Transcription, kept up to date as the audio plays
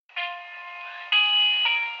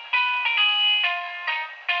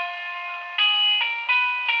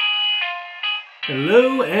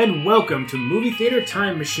Hello and welcome to Movie Theater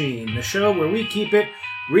Time Machine, the show where we keep it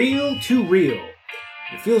real to real.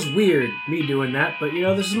 It feels weird, me doing that, but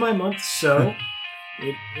this is my month, so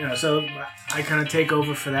so I kind of take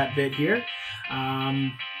over for that bit here.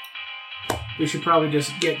 We should probably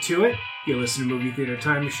just get to it. You listen to Movie Theater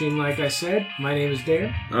Time Machine, like I said. My name is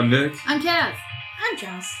Dan. I'm Nick. I'm Kaz. I'm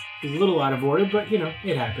Joss. It's a little out of order, but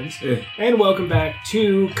it happens. Yeah. And welcome back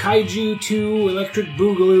to Kaiju 2 Electric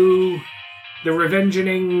Boogaloo, The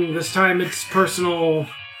Revengeing. This time it's personal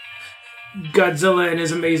Godzilla and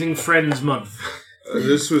his amazing friends month.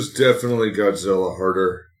 This was definitely Godzilla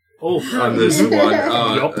harder on this one.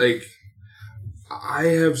 Yup. I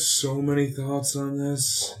have so many thoughts on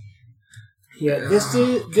this. Yeah, this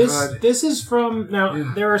is from now.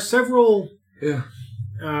 Yeah. There are several. Yeah.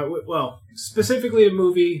 Specifically, a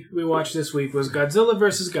movie we watched this week was Godzilla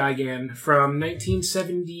vs. Gigan from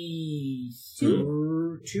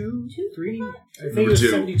 1972, 3. I think it was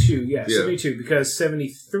 72. Yeah, 72 because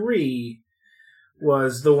 73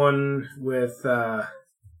 was the one with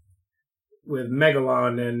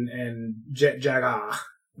Megalon and Jet Jaguar,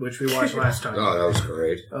 which we watched last time. Oh, that was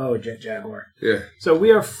great. Oh, Jet Jaguar. Yeah. So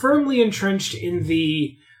we are firmly entrenched in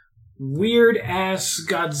the weird-ass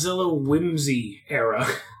Godzilla whimsy era,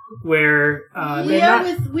 where we are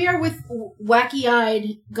with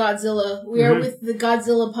wacky-eyed Godzilla. We are with the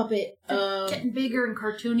Godzilla puppet. Getting bigger and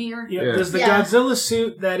cartoonier. Yeah, there's the Godzilla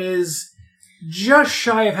suit that is just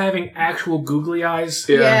shy of having actual googly eyes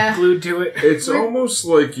glued to it. It's almost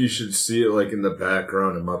like you should see it like in the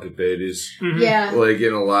background of Muppet Babies. Mm-hmm. Yeah. Like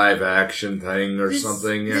in a live action thing or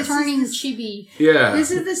something. Yeah. Turning chibi. Yeah.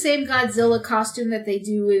 This is the same Godzilla costume that they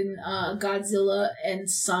do in Godzilla and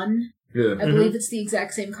Son. Yeah. I believe it's the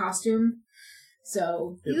exact same costume.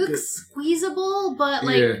 So He looks squeezable, but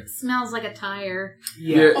smells like a tire.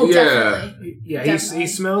 Yeah. Oh, definitely. Yeah, Definitely. he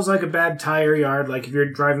smells like a bad tire yard, like if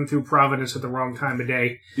you're driving through Providence at the wrong time of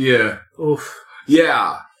day. Yeah. Oof.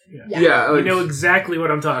 Yeah. Yeah. You know exactly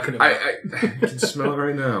what I'm talking about. I can smell it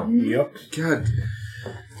right now. Yep. God.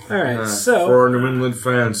 Alright, so... For our New England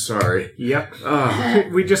fans, sorry. Yep. Oh.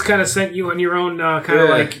 We just kind of sent you on your own kind of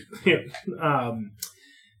like...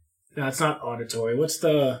 no, it's not auditory. What's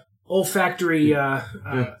the... olfactory...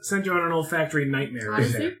 sent you on an olfactory nightmare.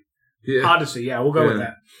 Odyssey? Yeah. Odyssey, yeah, we'll go with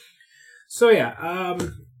that. So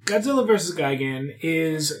Godzilla vs. Gigan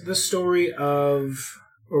is the story of...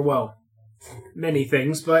 many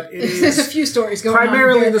things, but it there's a is few stories going on.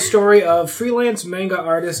 primarily here. the story of freelance manga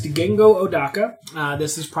artist Gengo Odaka.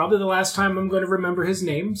 This is probably the last time I'm going to remember his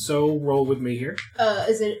name, so roll with me here.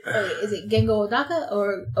 Is it Gengo Odaka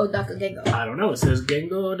or Odaka Gengo? I don't know. It says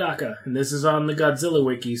Gengo Odaka, and this is on the Godzilla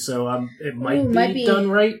wiki, so it might be done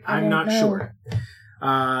right. I'm not sure.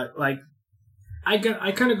 I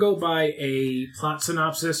kind of go by a plot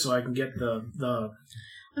synopsis, so I can get the.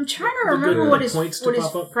 I'm trying to The remember good what his points to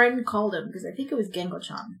pop up. friend called him, because I think it was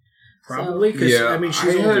Gengo-chan. Probably, because she's I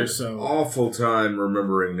older, had so... awful time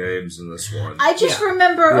remembering names in this one. I just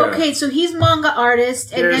remember, okay, so he's manga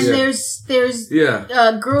artist, and then there's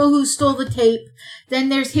a girl who stole the tape, then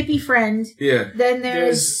there's hippie friend, then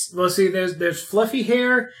there's fluffy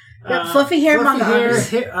hair, fluffy hair manga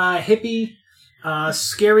artist. Hippie,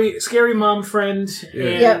 scary mom friend,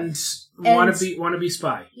 and wannabe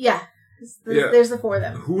spy. Yeah. There's the four of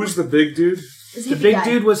them. Who was the big dude? The big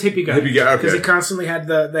dude was hippie guy. Hippie guy, okay. Because he constantly had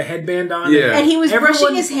the headband on. Yeah. And he was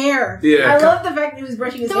brushing his hair. Yeah. I love the fact that he was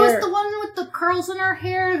brushing his hair. There was the one with the curls in her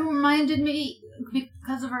hair who reminded me,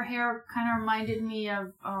 because of her hair, kind of reminded me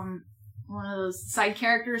of one of those side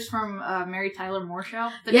characters from Mary Tyler Moore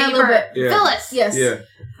Show. The neighbor, a little bit. Yeah. Phyllis. Yes. Yeah.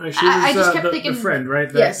 She was I just kept thinking... the friend,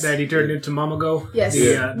 right? Yes. That he turned into Mamago? Yes.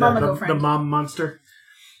 The friend. The mom monster.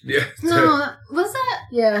 Yeah. No, was that?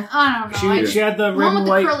 Yeah. I don't know. She had the red one and with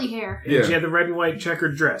white... the curly hair. Yeah. She had the red and white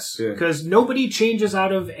checkered dress. Yeah. Because nobody changes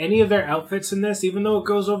out of any of their outfits in this, even though it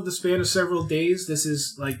goes over the span of several days. This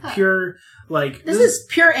is pure... This is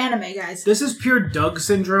pure anime, guys. This is pure Doug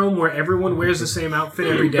syndrome, where everyone wears the same outfit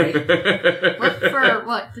every day.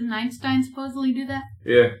 Didn't Einstein supposedly do that?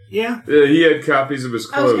 Yeah. Yeah. He had copies of his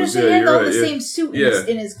clothes. I was going to say he had you're all right. the same suit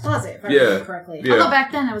in his closet, if I remember correctly. Yeah. Although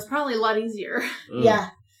back then it was probably a lot easier. Yeah.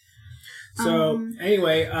 So,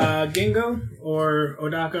 anyway, Gengo, or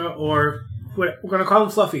Odaka, or... we're going to call him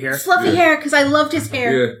Fluffy Hair. Fluffy hair, because I loved his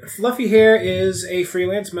hair. Yeah. Fluffy Hair is a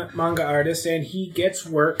freelance manga artist, and he gets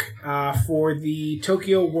work for the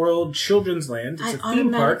Tokyo World Children's Land. It's a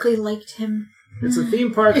theme park. automatically liked him. It's a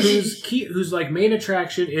theme park whose main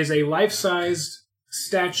attraction is a life-sized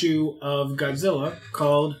statue of Godzilla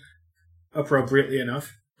called, appropriately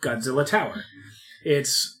enough, Godzilla Tower.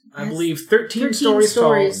 It's, I believe, 13 stories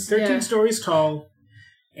tall. 13 stories tall.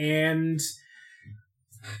 And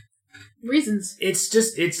reasons. It's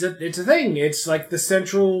just it's a thing. It's like the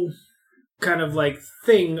central kind of like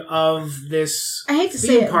thing of this I hate to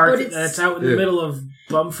say it, park but that's out in the middle of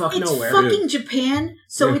bumfuck nowhere. It's fucking Japan,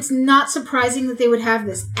 so it's not surprising that they would have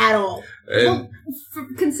this at all. Well,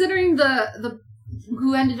 considering the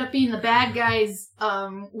who ended up being the bad guys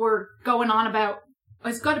were going on about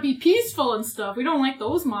it's got to be peaceful and stuff. We don't like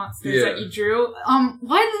those monsters that you drew.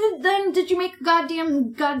 Why did you make a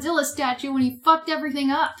goddamn Godzilla statue when he fucked everything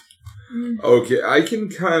up? Okay, I can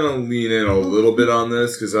kind of lean in a little bit on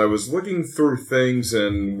this because I was looking through things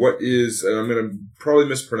and and I'm going to probably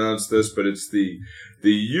mispronounce this, but it's the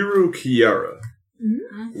Urukiara,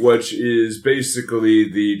 which is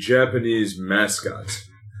basically the Japanese mascot.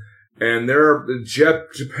 And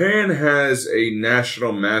Japan has a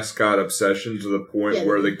national mascot obsession to the point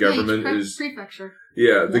where the government is prefecture.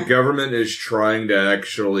 Yeah, the government is trying to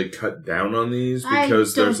actually cut down on these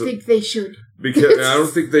because I don't think they should. Because I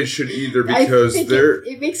don't think they should either because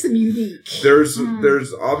it makes them unique. There's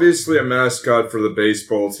obviously a mascot for the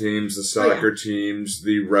baseball teams, the soccer teams,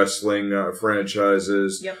 the wrestling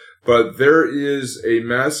franchises. Yep. But there is a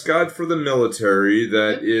mascot for the military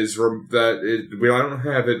that I don't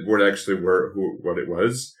have it what it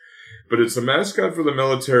was, but it's a mascot for the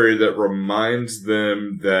military that reminds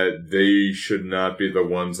them that they should not be the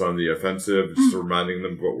ones on the offensive. It's reminding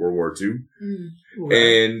them about World War II.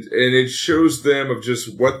 And it shows them of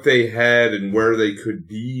just what they had and where they could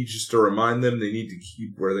be, just to remind them they need to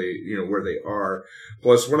keep where they are.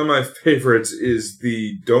 Plus, one of my favorites is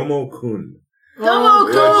the Domo-kun.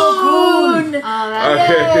 Domo-kun!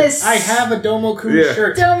 Yes! I have a Domo-kun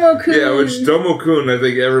shirt. Domo-kun! Yeah, which Domo-kun, I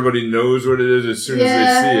think everybody knows what it is as soon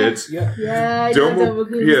as they see it. Yeah, I know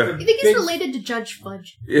Domo-kun. Yeah. I think it's related to Judge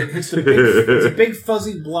Fudge. Yeah. It's a big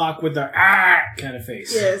fuzzy block with the kind of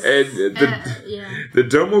face. Yes. And the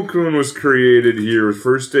Domo-kun was created here,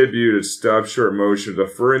 first debuted at Stop Short Motion, the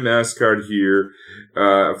furry mascot here,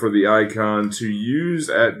 for the icon to use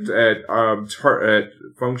at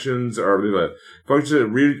functions at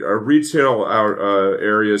retail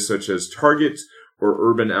areas such as Target or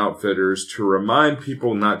Urban Outfitters to remind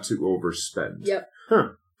people not to overspend. Yep. Huh.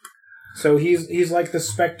 So he's like the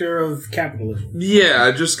specter of capitalism.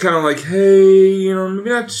 Yeah, just kind of like, hey, maybe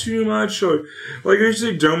not too much. Or, like I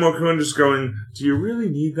say, Domo-kun just going, do you really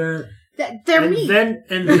need that? They're me.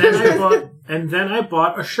 And then I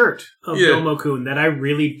bought a shirt of Domo-kun that I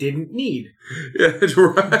really didn't need. Yeah, that's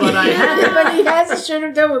right. But he has a shirt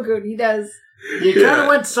of Domo-kun. He does. You kind of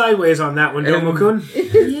went sideways on that one, Domo-kun.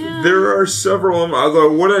 There are several of them.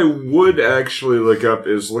 Although what I would actually look up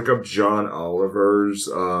John Oliver's.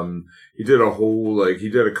 He did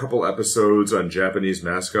a couple episodes on Japanese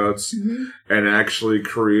mascots and actually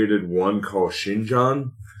created one called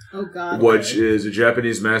Shinjan. Oh God! Which is a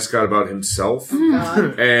Japanese mascot about himself. Oh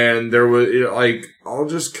God! And there was I'll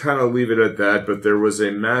just kind of leave it at that. But there was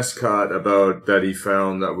a mascot that he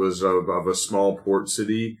found that was of a small port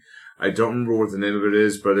city. I don't remember what the name of it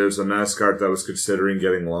is, but there's a mascot that was considering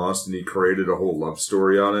getting lost, and he created a whole love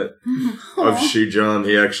story on it of Shijan.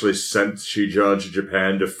 He actually sent Shijan to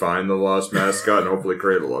Japan to find the lost mascot and hopefully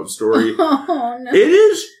create a love story. Oh, no. It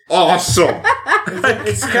is awesome.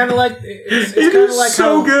 It's kind of like it's kind of like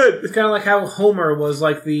so good. It's kind of like how Homer was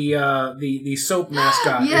like the soap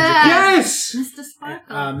mascot. Yes, Mr.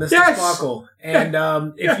 Sparkle. Mr. Sparkle. And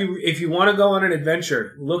if you want to go on an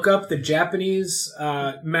adventure, look up the Japanese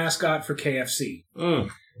mascot for KFC.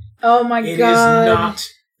 Oh my God! It is not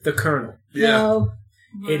the Colonel. Yeah. No.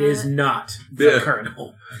 It is not the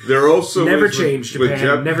Colonel. There also never change,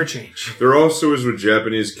 Japan. Never change. There also is with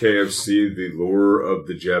Japanese KFC the lure of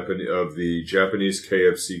the Japanese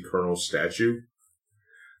KFC Colonel statue,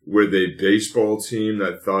 with a baseball team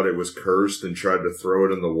that thought it was cursed and tried to throw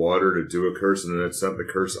it in the water to do a curse, and then it sent the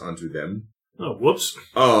curse onto them. Oh, whoops.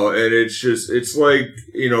 Oh, and it's like,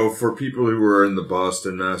 for people who are in the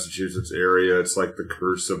Boston, Massachusetts area, it's like the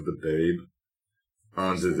curse of the babe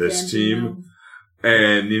onto this team.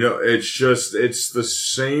 And, it's the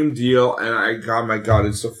same deal, and my God,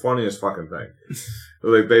 it's the funniest fucking thing.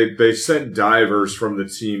 Like, they sent divers from the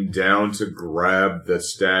team down to grab the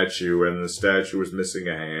statue, and the statue was missing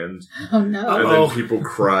a hand. Oh, no. And then people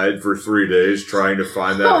cried for 3 days trying to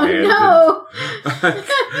find that hand. Oh, no!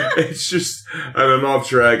 It's just, I'm off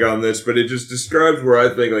track on this, but it just describes where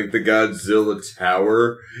I think, like, the Godzilla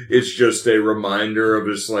Tower, it's just a reminder of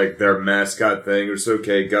just, like, their mascot thing. It's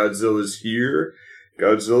okay, Godzilla's here.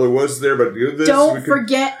 Godzilla was there, but don't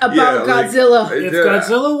forget about Godzilla.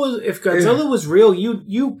 If Godzilla was real,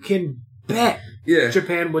 you can bet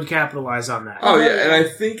Japan would capitalize on that. Oh yeah, and I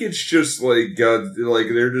think it's just like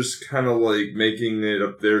they're just kind of like making it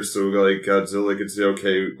up there so like Godzilla could say,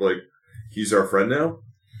 okay, like he's our friend now?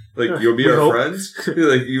 Like, you'll be our friends?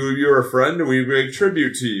 Like, you're a friend and we make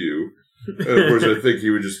tribute to you. And of course, I think he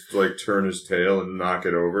would just, like, turn his tail and knock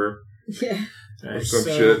it over. Yeah. Or some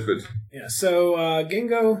shit, but... Yeah, so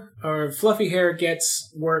Gingo, or Fluffy Hair,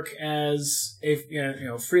 gets work as a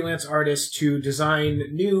freelance artist to design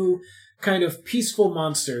new kind of peaceful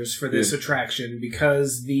monsters for this attraction,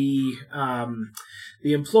 because the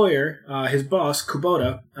employer, his boss,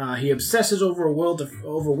 Kubota, he obsesses over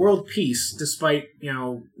world peace, despite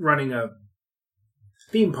running a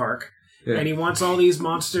theme park, and he wants all these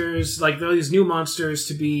monsters, like all these new monsters,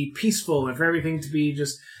 to be peaceful, and for everything to be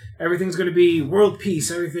just everything's going to be world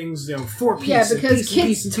peace. Everything's for peace. Yeah, because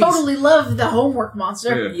kids totally love the homework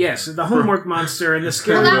monster. Yeah. Yes, the homework monster and the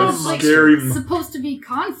scary monster. It's supposed to be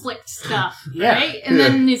conflict stuff, right? And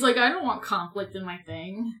then he's like, I don't want conflict in my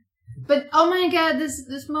thing. But oh my god,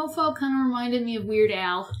 this mofo kind of reminded me of Weird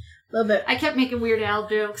Al. A little bit. I kept making Weird Al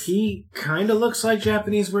jokes. He kind of looks like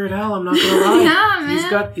Japanese Weird Al, I'm not gonna lie. Yeah,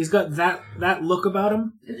 man. He's got that look about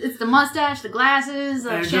him. It's the mustache, the glasses,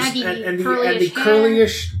 shaggy, the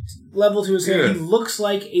curlyish level to his hair. He looks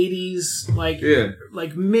like 80s, like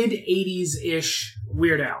mid 80s-ish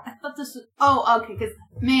Weird Al. I thought this was... Oh, okay, because,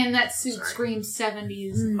 man, that suit screams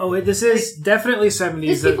 70s. Oh, this is definitely 70s.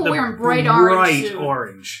 These people wearing bright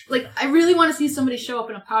orange. Like, I really want to see somebody show up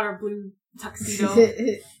in a powder blue tuxedo.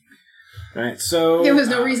 Alright, so... There was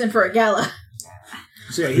no reason for a gala.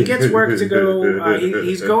 So, he gets work to go...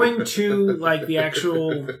 he's going to, like, the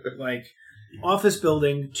actual, like, office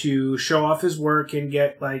building to show off his work and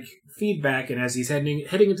get, like, feedback. And as he's heading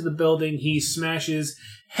into the building, he smashes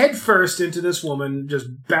headfirst into this woman, just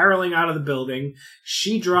barreling out of the building.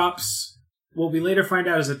 She drops... what we later find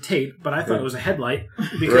out is a tape, but I thought it was a headlight,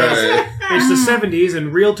 because it's the 70s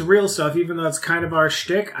and reel-to-reel stuff, even though it's kind of our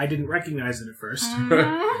shtick, I didn't recognize it at first.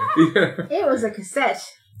 It was a cassette.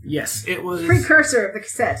 Yes, it was... precursor of the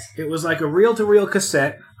cassette. It was like a reel-to-reel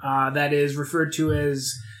cassette that is referred to as...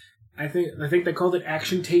 I think they called it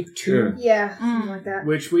Action Tape 2. Yeah, something like that.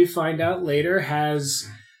 Which we find out later has...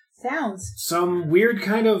 sounds. Some weird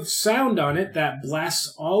kind of sound on it that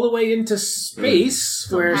blasts all the way into space,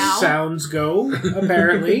 where sounds go,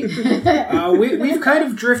 apparently. We've kind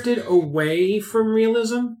of drifted away from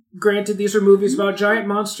realism. Granted, these are movies about giant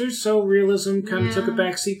monsters, so realism kind of took a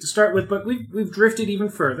backseat to start with, but we've drifted even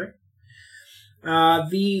further.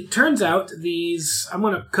 Turns out these... I'm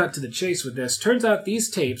going to cut to the chase with this. Turns out these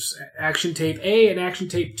tapes, Action Tape A and Action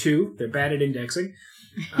Tape 2, they're bad at indexing,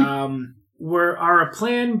 are a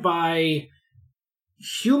plan by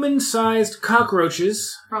human-sized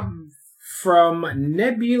cockroaches from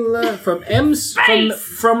Nebula, from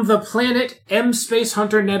the planet M Space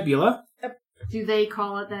Hunter Nebula. Do they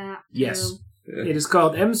call it that? Yes, it is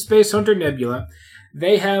called M Space Hunter Nebula.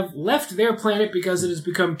 They have left their planet because it has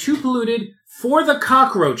become too polluted for the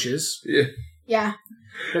cockroaches. Yeah.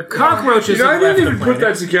 The cockroaches. I didn't even put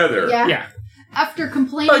that together. Yeah. After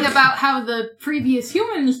complaining about how the previous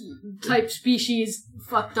human-type species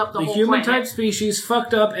fucked up the whole planet. The human-type species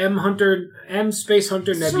fucked up M Space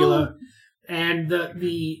Hunter Nebula, and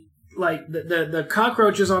the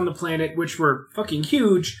cockroaches on the planet, which were fucking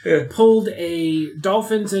huge, pulled a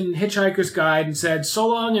Dolphins and Hitchhiker's Guide and said, so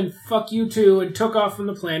long and fuck you too, and took off from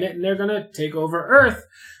the planet, and they're gonna take over Earth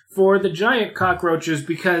for the giant cockroaches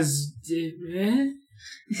because...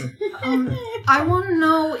 I want to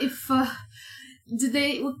know if...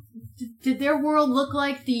 Did their world look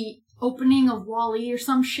like the opening of WALL-E or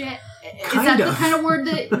some shit? Is that the kind of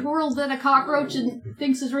world that a cockroach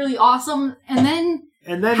thinks is really awesome? And then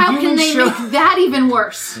how can they make that even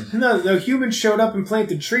worse? No, the humans showed up and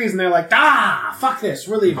planted trees, and they're like, fuck this,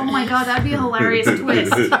 we're leaving. Oh my god, that'd be a hilarious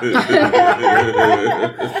twist.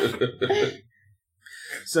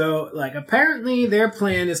 So, apparently their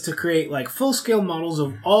plan is to create, full-scale models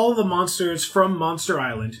of all the monsters from Monster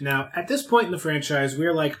Island. Now, at this point in the franchise,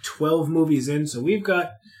 we're 12 movies in, so we've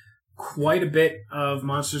got quite a bit of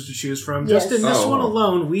monsters to choose from. Yes. Just in this one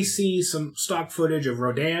alone, we see some stock footage of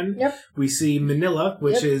Rodan. Yep. We see Manila,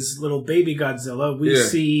 which is little baby Godzilla. We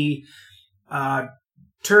see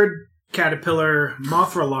Turd Caterpillar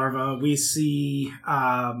Mothra larva. We see...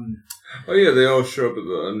 they all show up in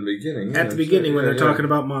the beginning. At the beginning when they're talking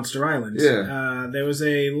about Monster Island. Yeah. There was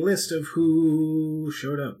a list of who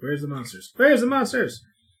showed up. Where's the monsters? We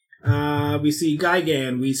see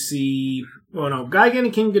Gigan. We see... Gigan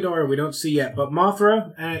and King Ghidorah we don't see yet. But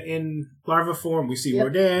Mothra in larva form. We see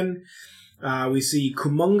Rodan. We see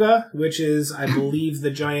Kumonga, which is, I believe,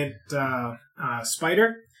 the giant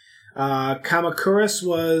spider. Kamacuras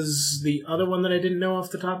was the other one that I didn't know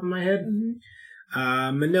off the top of my head.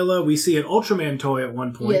 Mm-hmm. Manila, we see an Ultraman toy at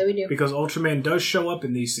one point. Yeah, we do. Because Ultraman does show up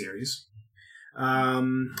in these series.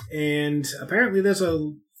 And apparently there's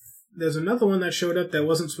another one that showed up that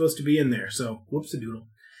wasn't supposed to be in there. So whoops-a-doodle.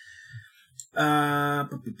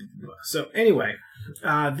 So anyway,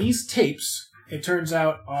 these tapes, it turns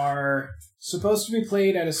out, are supposed to be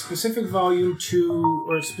played at a specific volume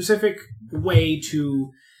or a specific way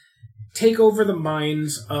to take over the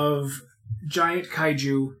minds of giant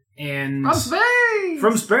kaiju and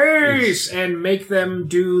from space and make them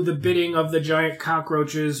do the bidding of the giant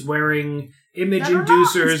cockroaches wearing image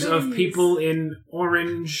inducers of people in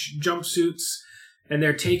orange jumpsuits. And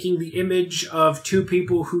they're taking the image of two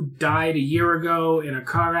people who died a year ago in a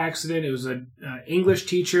car accident. It was an English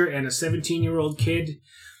teacher and a 17-year-old kid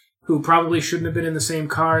who probably shouldn't have been in the same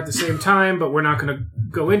car at the same time, but we're not going to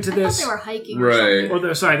go into this. I thought they were hiking right.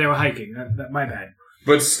 or something. They were hiking. My bad.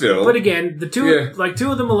 But still. But again, the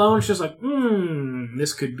two of them alone, it's just like,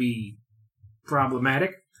 this could be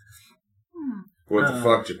problematic. What the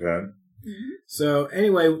fuck, Japan? So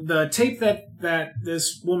anyway, the tape that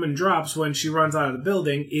this woman drops when she runs out of the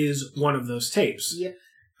building is one of those tapes. Yep.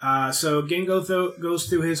 So Gengo goes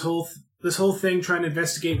through this whole thing trying to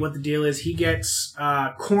investigate what the deal is. He gets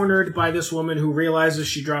cornered by this woman who realizes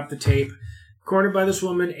she dropped the tape. Cornered by this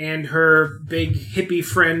woman and her big hippie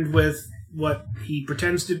friend with what he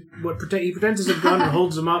pretends is a gun and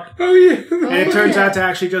holds him up. Oh yeah. And it turns out to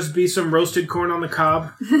actually just be some roasted corn on the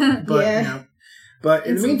cob. But But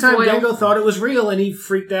in the meantime, Gengo thought it was real, and he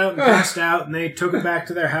freaked out and passed out, and they took it back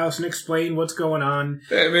to their house and explained what's going on.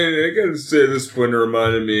 I mean, I gotta say, this point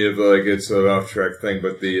reminded me of, it's an off-track thing,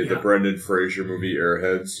 but the Brendan Fraser movie,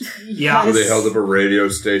 Airheads. Yeah. Where they held up a radio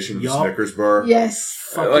station with a Snickers bar. Yes.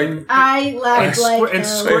 I laughed and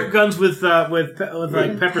squirt guns with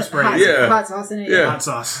pepper spray. Hot sauce in it. Yeah. Hot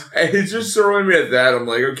sauce. And he's just throwing me at that. I'm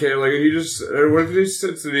like, okay, he just, what did he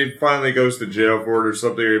say? He finally goes to jail for it or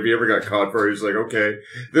something, or if he ever got caught for it, he's like, okay,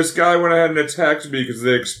 this guy went ahead and attacked me because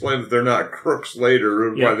they explained that they're not crooks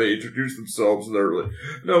later, why they introduced themselves, and they're like,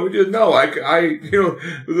 no, we didn't know.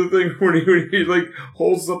 The thing when he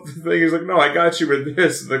holds up the thing, he's like, no, I got you with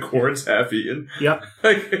this, and the corn's half eaten. Yep.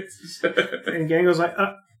 And Gengo's like,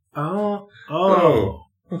 well,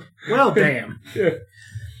 damn. Yeah.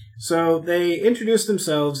 So they introduce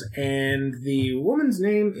themselves, and the woman's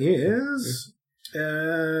name is,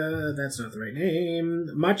 that's not the right name,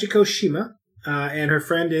 Machiko Shima, and her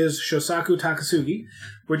friend is Shosaku Takasugi.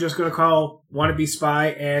 We're just going to call Wannabe Spy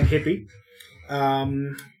and Hippie.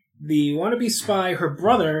 The Wannabe Spy, her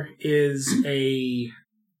brother, is a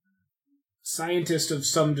scientist of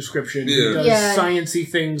some description who does sciencey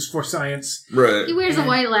things for science. Right. He wears a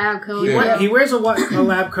white lab coat. He wears a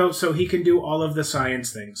lab coat so he can do all of the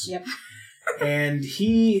science things. Yep. And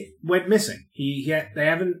he went missing.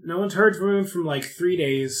 No one's heard from him for 3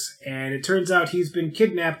 days, and it turns out he's been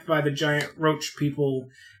kidnapped by the giant roach people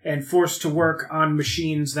and forced to work on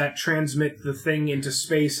machines that transmit the thing into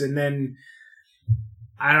space, and then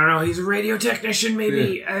I don't know, he's a radio technician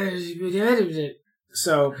maybe. Yeah.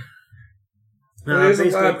 So he has a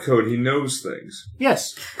lab coat. He knows things.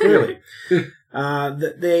 Yes, clearly.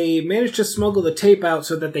 They managed to smuggle the tape out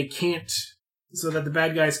so that the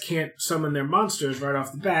bad guys can't summon their monsters right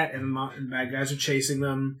off the bat, and the bad guys are chasing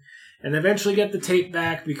them. And they eventually get the tape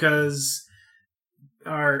back because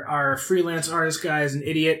our freelance artist guy is an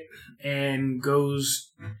idiot and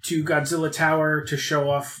goes to Godzilla Tower to show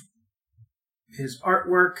off his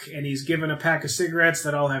artwork, and he's given a pack of cigarettes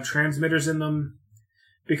that all have transmitters in them.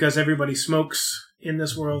 Because everybody smokes in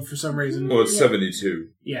this world for some reason. Well, it's 72.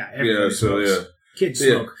 Yeah, everybody smokes. Kids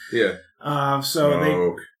smoke. Yeah.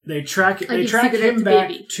 So they track him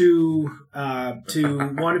back to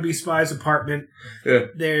Wannabe Spy's apartment. Yeah.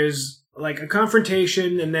 There's a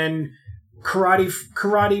confrontation, and then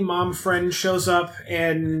karate mom friend shows up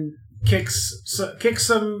and kicks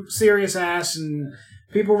some serious ass, and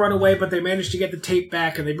people run away, but they manage to get the tape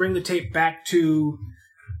back, and they bring the tape back to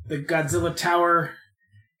the Godzilla Tower.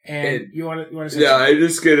 And you want to say something? I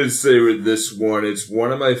just gotta say with this one, it's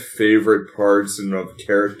one of my favorite parts of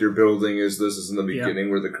character building is in the beginning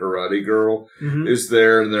where the karate girl is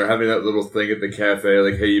there, and they're having that little thing at the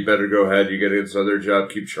cafe, hey, you better go ahead, you get this other job,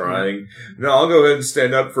 keep trying. No, I'll go ahead and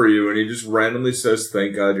stand up for you, and he just randomly says,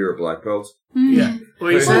 thank God you're a black belt. Mm-hmm. Yeah.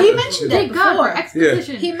 Well, he mentioned it before.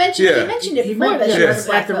 Exposition. He mentioned it before.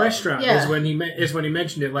 At the restaurant is when he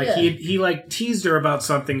mentioned it. He teased her about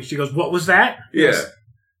something. She goes, "What was that?" Yeah.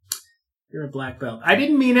 You're a black belt. I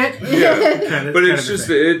didn't mean it. Yeah. But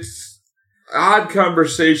it's odd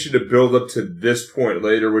conversation to build up to this point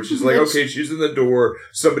later, which is okay, she's in the door,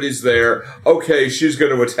 somebody's there, okay, she's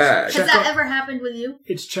going to attack. Has that ever happened with you?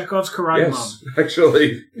 It's Chekhov's karate mom.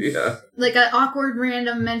 Actually, yeah. An awkward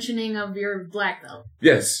random mentioning of your black belt.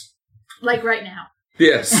 Yes. Like right now.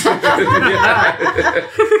 Yes.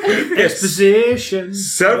 Exposition.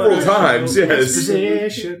 Several times, yes.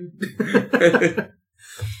 Exposition.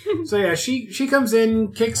 So yeah, she comes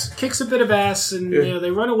in, kicks a bit of ass, and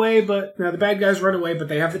they run away. But the bad guys run away, but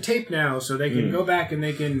they have the tape now, so they can go back and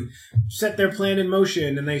they can set their plan in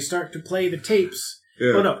motion, and they start to play the tapes.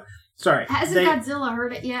 Yeah. Oh no, sorry. Hasn't Godzilla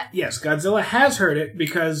heard it yet? Yes, Godzilla has heard it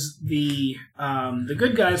because the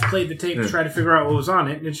good guys played the tape to try to figure out what was on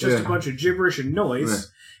it, and it's just a bunch of gibberish and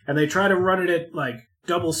noise, and they try to run it at like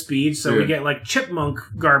double speed, so we get like chipmunk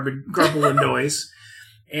garble and noise.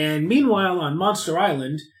 And meanwhile, on Monster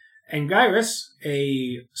Island, Anguirus,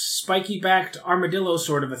 a spiky-backed armadillo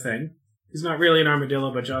sort of a thing. He's not really an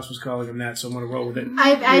armadillo, but Joss was calling him that, so I'm going to roll with it.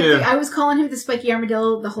 I was calling him the spiky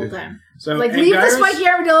armadillo the whole time. So, like, leave the spiky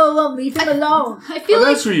armadillo alone. Leave him alone. I feel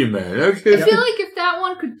like that's what you meant. Okay. I feel like if that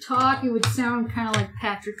one could talk, it would sound kind of like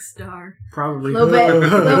Patrick Star. Probably. A little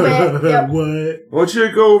bit. Yep. What? Why don't you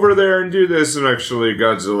go over there and do this? And actually,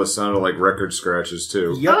 Godzilla sounded like record scratches,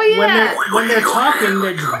 too. Yep. Oh, yeah. When they're talking,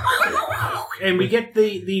 they're... And we get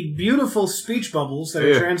the beautiful speech bubbles that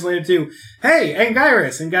are translated to, "Hey,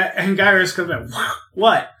 Anguirus!" And Anguirus comes out,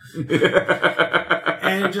 "What?"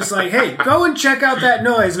 And just like, "Hey, go and check out that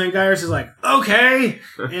noise." And Anguirus is like, "Okay."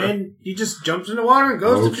 And he just jumps in the water and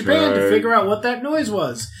goes to Japan to figure out what that noise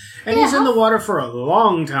was. And he's in the water for a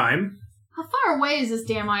long time. How far away is this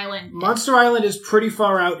damn island? Monster Island is pretty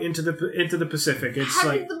far out into the Pacific. It's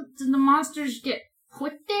How did the monsters get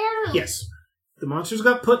put there? Yes. The monsters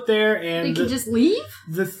got put there, and they can just leave.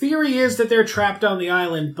 The theory is that they're trapped on the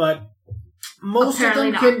island, but most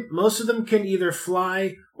of them can either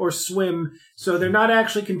fly or swim, so they're not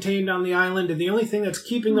actually contained on the island. And the only thing that's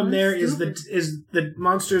keeping them there is the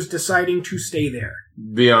monsters deciding to stay there.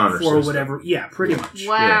 Be honest. For whatever, pretty much.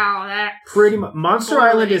 Wow, that pretty much. Monster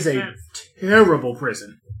Island is a terrible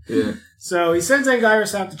prison. Yeah. So he sends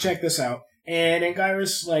Anguirus out to check this out, and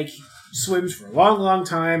Anguirus swims for a long, long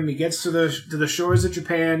time. He gets to the shores of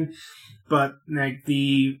Japan, but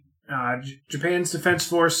the Japan's defense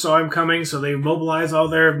force saw him coming, so they mobilize all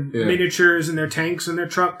their miniatures and their tanks and their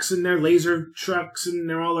trucks and their laser trucks and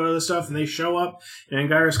their all their other stuff, and they show up. And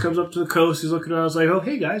Anguirus comes up to the coast. He's looking around. I was like, "Oh,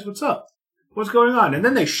 hey guys, what's up? What's going on?" And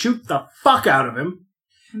then they shoot the fuck out of him.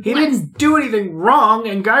 He didn't do anything wrong.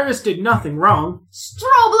 Anguirus did nothing wrong.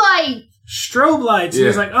 Strobe lights. And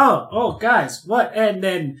he's like, oh, guys, what? And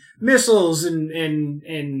then missiles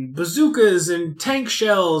and bazookas and tank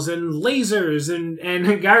shells and lasers and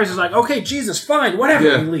Anguirus is like, okay, Jesus, fine, whatever.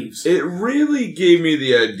 Yeah. And he leaves. It really gave me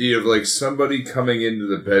the idea of like somebody coming into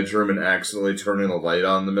the bedroom and accidentally turning the light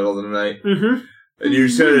on in the middle of the night. Mm-hmm. And you're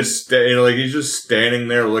just kind of like he's just standing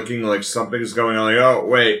there looking like something's going on. Like, oh,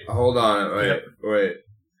 wait, hold on, wait.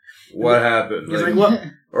 What happened? He's like, what?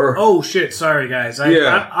 Oh shit! Sorry, guys.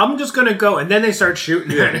 I'm just gonna go, and then they start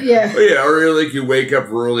shooting. Yeah. Or like you wake up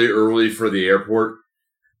really early for the airport.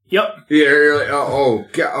 Yep. Yeah. You're like,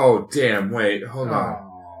 oh, damn! Wait, hold on.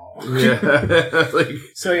 Yeah.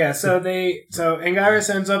 So Anguirus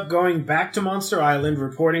ends up going back to Monster Island,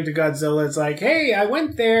 reporting to Godzilla. It's like, hey, I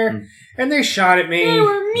went there, and they shot at me. They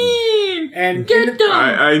were mean. And get them.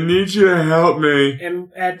 I need you to help me.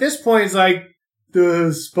 And at this point, it's like,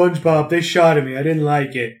 the SpongeBob, they shot at me. I didn't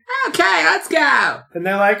like it. Okay, let's go. And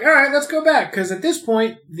they're like, all right, let's go back. Because at this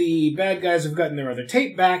point, the bad guys have gotten their other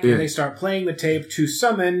tape back, and they start playing the tape to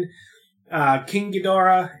summon King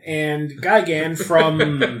Ghidorah and Gigan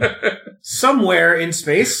from somewhere in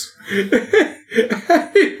space. And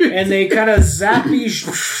they kind of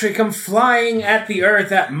zappy, they come flying at the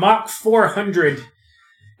Earth at Mach 400.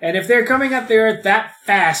 And if they're coming at the Earth that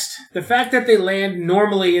fast, the fact that they land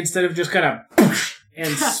normally instead of just kind of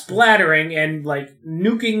and splattering and like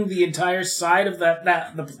nuking the entire side of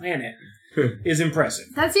the planet is impressive.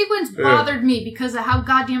 That sequence bothered me because of how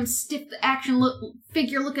goddamn stiff the action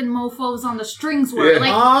figure-looking mofos on the strings were.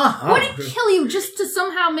 Like, would it kill you just to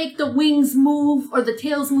somehow make the wings move or the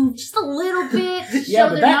tails move just a little bit to show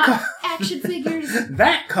they're not action figures?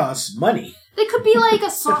 That costs money. They could be like a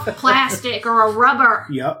soft plastic or a rubber.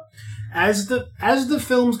 Yep. As the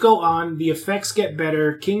films go on, the effects get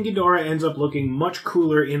better. King Ghidorah ends up looking much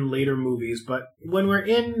cooler in later movies, but when we're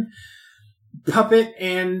in puppet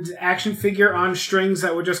and action figure on strings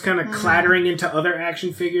that were just kind of clattering into other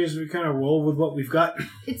action figures, we kind of roll with what we've got.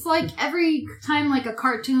 It's like every time like a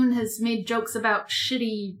cartoon has made jokes about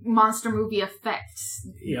shitty monster movie effects.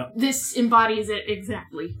 Yep. This embodies it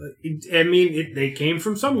exactly. They came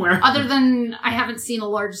from somewhere. Other than I haven't seen a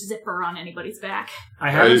large zipper on anybody's back.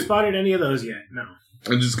 I haven't spotted any of those yet, no.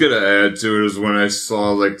 I'm just gonna add to it is when I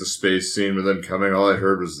saw like the space scene with them coming, all I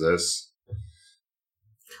heard was this.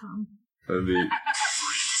 That'd be...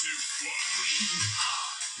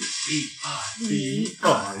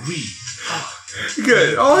 E-I-V-R-E.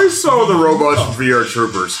 Good. All I saw were the robots from VR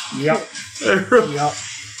Troopers. Yep. Yep.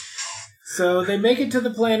 So they make it to the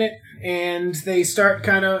planet, and they start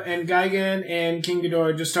and Gigan and King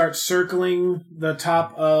Ghidorah just start circling the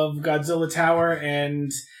top of Godzilla Tower, and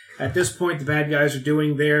at this point the bad guys are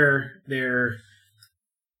doing their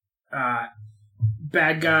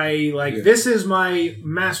bad guy, this is my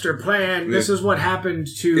master plan, this is what happened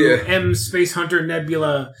to M Space Hunter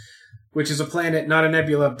Nebula, which is a planet, not a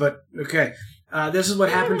nebula, but okay. This is what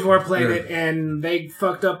happened to our planet, and they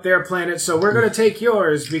fucked up their planet, so we're going to take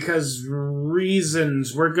yours because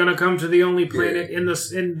reasons. We're going to come to the only planet in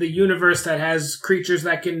the universe that has creatures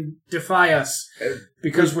that can defy us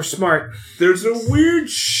because we're smart. There's a weird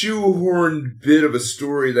shoehorned bit of a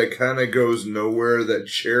story that kind of goes nowhere. That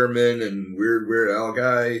Chairman and Weird Al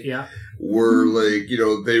guy were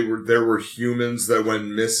there were humans that went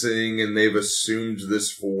missing, and they've assumed this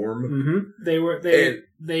form. Mm-hmm. They were.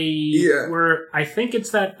 I think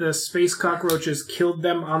it's that the space cockroaches killed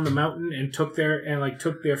them on the mountain and took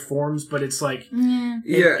their forms, but it's like an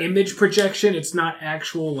image projection. It's not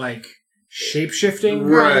actual shape-shifting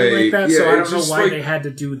like that. So I don't know why they had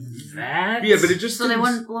to do that. Yeah, but it just they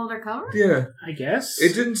wouldn't blow their cover. Yeah, I guess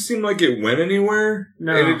it didn't seem like it went anywhere.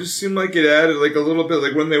 No, and it just seemed like it added a little bit.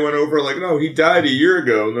 Like when they went over, no, he died a year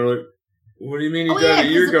ago, and they're like, what do you mean he died a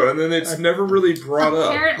year ago? And then it's never really brought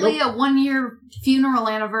up. Apparently, a 1-year funeral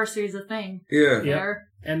anniversary is a thing. Yeah. There.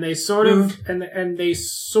 And they sort of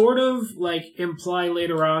imply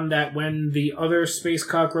later on that when the other space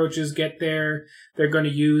cockroaches get there, they're going to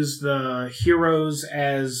use the heroes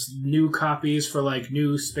as new copies for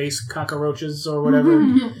new space cockroaches or whatever.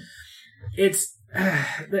 It's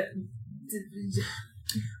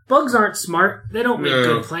bugs aren't smart. They don't make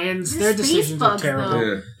good plans. Their decisions bugs, are terrible.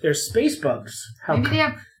 Yeah. They're space bugs. Maybe they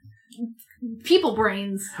have people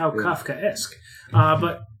brains. How Kafka-esque.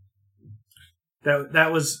 But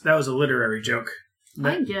that was a literary joke.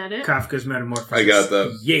 I get it. Kafka's Metamorphosis. I got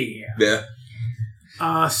that. Yeah.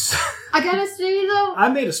 I gotta say though, I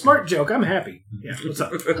made a smart joke. I'm happy. Yeah. What's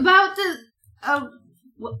up? About the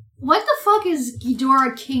what the fuck is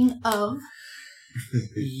Ghidorah king of?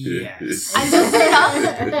 Yes. I looked it up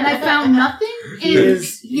and I found nothing.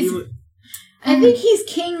 I think he's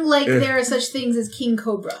king there are such things as King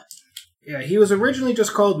Cobra. Yeah, he was originally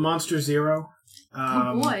just called Monster Zero.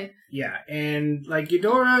 Oh boy. Yeah, and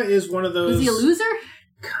Ghidorah is one of those. Is he a loser?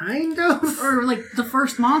 Kind of. Or the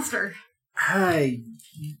first monster?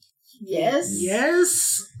 Yes.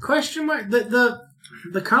 Yes? Question mark. The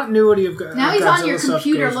continuity of now he's Godzilla on your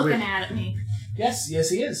computer looking with. at me. Yes,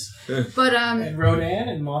 he is. But and Rodan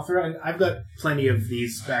and Mothra, and I've got plenty of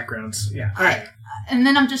these backgrounds. Yeah. All right. And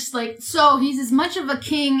then I'm just so he's as much of a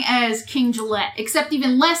king as King Gillette, except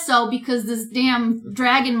even less so because this damn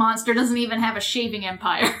dragon monster doesn't even have a shaving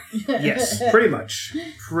empire. Yes, pretty much.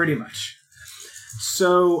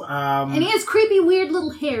 So, and he has creepy, weird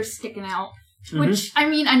little hair sticking out. Which, I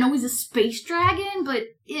know he's a space dragon, but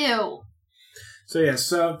ew.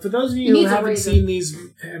 So for those of you who haven't seen these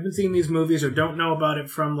movies or don't know about it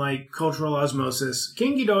from cultural osmosis,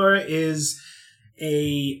 King Ghidorah is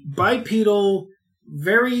a bipedal,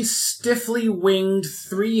 very stiffly winged,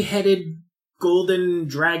 3-headed golden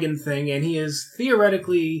dragon thing, and he is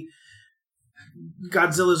theoretically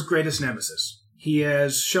Godzilla's greatest nemesis. He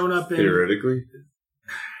has shown up in... Theoretically?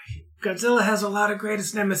 Godzilla has a lot of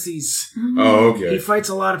greatest nemesis. Oh, okay. He fights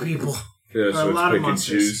a lot of people. Yeah, so a lot of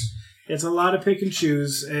monsters. It's a lot of pick and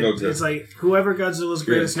choose. It's whoever Godzilla's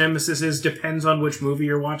greatest nemesis is depends on which movie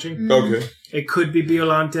you're watching. Okay. It could be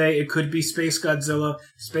Biollante. It could be Space Godzilla.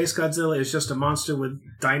 Space Godzilla is just a monster with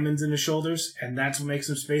diamonds in his shoulders, and that's what makes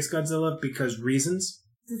him Space Godzilla, because reasons.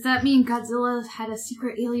 Does that mean Godzilla had a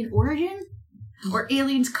secret alien origin? Or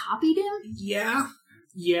aliens copied him?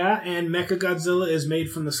 Yeah, and Mechagodzilla is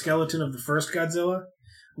made from the skeleton of the first Godzilla,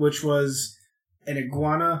 which was an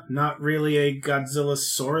iguana, not really a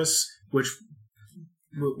Godzillasaurus, which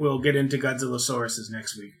we'll get into Godzillasauruses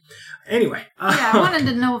next week. Anyway. I wanted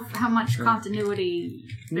to know how much continuity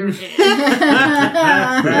there is.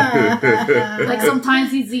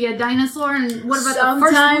 Sometimes he's a dinosaur, and what about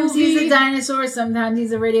sometimes he's a dinosaur, sometimes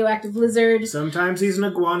he's a radioactive lizard. Sometimes he's an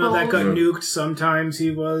iguana that got nuked, sometimes he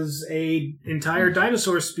was a entire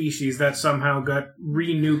dinosaur species that somehow got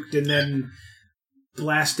re-nuked and then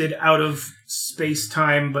blasted out of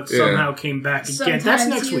space-time, but somehow came back again. Sometimes that's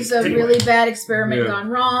next week. He's a really bad experiment gone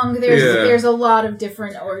wrong. There's a lot of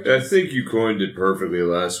different origins. I think you coined it perfectly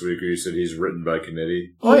last week, where you said he's written by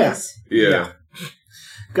committee. Oh, yes. Yeah.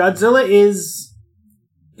 Godzilla is...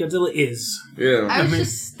 Yeah. I was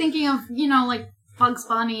just thinking of, Bugs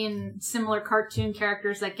Bunny and similar cartoon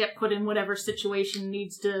characters that get put in whatever situation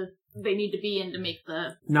they need to be in to make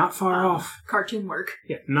the not far off cartoon work.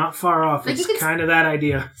 Yeah, not far off. Like it's kind of that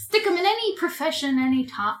idea. Stick them in any profession, any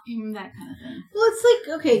time, that kind of thing. Well, it's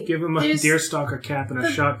like, okay, give him a deerstalker cap and a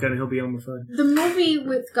shotgun, and he'll be on the phone. The movie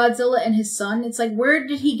with Godzilla and his son. It's like, where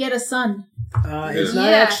did he get a son? It's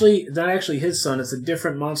not actually his son. It's a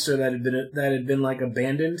different monster that had been like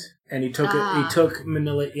abandoned, and he took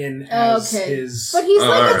Manila in as his. But he's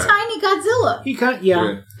like a tiny Godzilla. He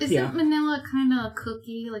Isn't Manila kind of a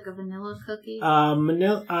cookie, like a vanilla cookie?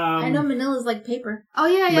 Manila. I know Manila's like paper. Oh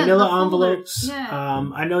yeah. Manila envelopes. Yeah.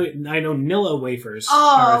 I know Nilla wafers.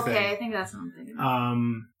 Oh, okay. I think that's what I'm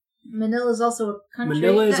thinking. Manila is also a country.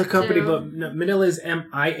 Manila is a company, but Manila is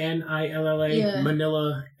Minilla. Yeah.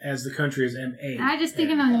 Manila as the country is MA. I just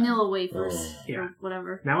thinking of Manila wafers. Or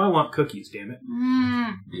whatever. Now I want cookies, damn it.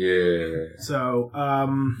 Yeah. So,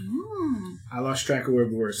 I lost track of where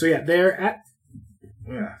we were. So yeah, they're at.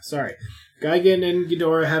 Sorry, Gigan and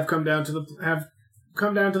Ghidorah have come down to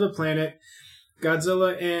the planet.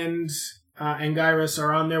 Godzilla and Anguirus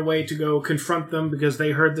are on their way to go confront them because they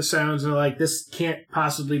heard the sounds and are like, this can't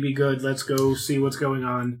possibly be good. Let's go see what's going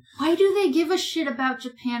on. Why do they give a shit about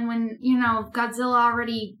Japan when, Godzilla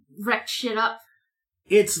already wrecked shit up?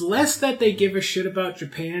 It's less that they give a shit about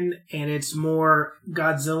Japan, and it's more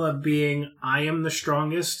Godzilla being, I am the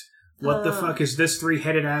strongest. What the fuck is this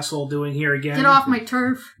three-headed asshole doing here again? Get off my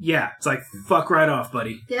turf. Yeah, it's like, fuck right off,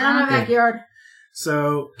 buddy. Get out of my backyard.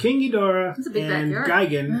 So, King Ghidorah and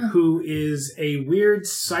Gigan, who is a weird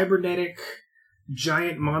cybernetic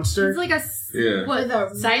giant monster. It's like a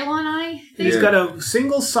Cylon eye thing? He's got a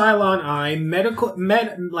single Cylon eye, metal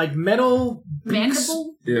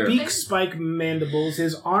mandible? Beak spike mandibles.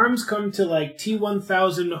 His arms come to like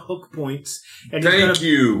T-1000 hook points. And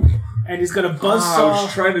And he's got a buzzsaw. I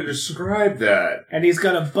was trying to describe that. And he's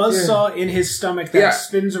got a buzzsaw in his stomach that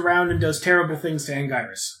spins around and does terrible things to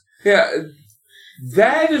Anguirus. Yeah.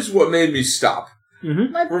 That is what made me stop.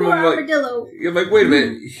 Mm-hmm. My poor armadillo. I'm like, wait a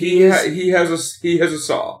minute. He has a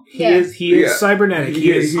saw. He is cybernetic.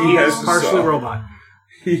 He is partially robot.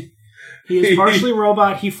 He is partially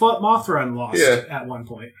robot. He fought Mothra and lost at one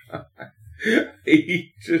point.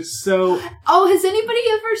 He just has anybody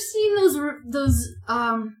ever seen those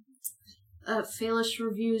failish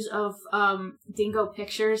reviews of Dingo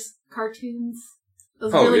Pictures cartoons?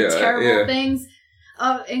 Those really terrible things.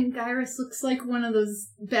 Anguirus looks like one of those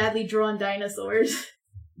badly drawn dinosaurs.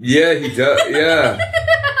 Yeah, he does. Yeah.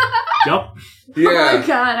 Yup. Yeah. Oh my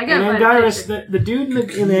god, I got Anguirus, the dude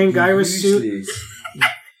in the Anguirus suit.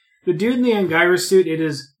 The dude in the Anguirus suit. It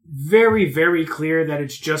is very, very clear that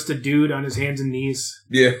it's just a dude on his hands and knees.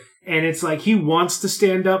 Yeah. And it's like he wants to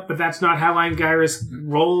stand up, but that's not how Anguirus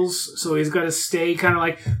rolls. So he's got to stay kind of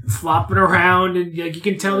like flopping around, and like you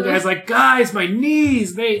can tell the guy's like, guys, my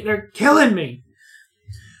knees, they're killing me.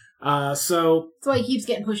 So that's why he keeps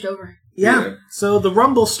getting pushed over. Yeah. So the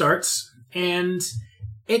rumble starts, and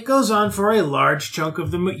it goes on for a large chunk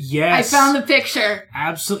of the movie. Yes. I found the picture.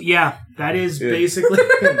 Absolutely. Yeah. That is basically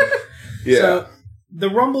Yeah. So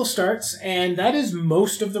the rumble starts, and that is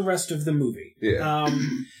most of the rest of the movie. Yeah.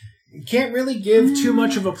 Can't really give too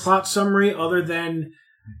much of a plot summary other than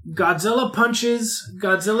Godzilla punches,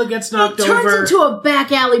 Godzilla gets knocked over. It turns into a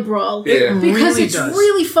back alley brawl. Yeah. Because really it's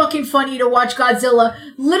really fucking funny to watch Godzilla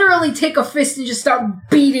literally take a fist and just start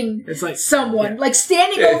beating someone. Like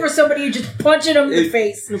standing over somebody and just punching them in the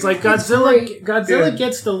face. It's like Godzilla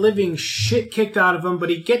gets the living shit kicked out of him, but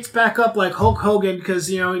he gets back up like Hulk Hogan because,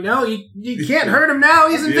 you can't hurt him now.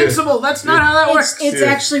 He's invincible. That's not how that works. It's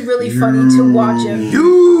actually really funny to watch him.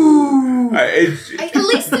 At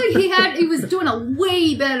least he was doing a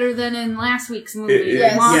way better than in last week's movie.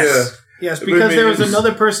 Yes, because there was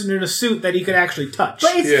another person in a suit that he could actually touch.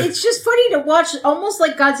 But it's just funny to watch, almost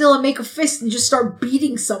like Godzilla make a fist and just start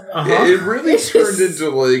beating someone. It really turned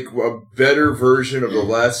into like a better version of the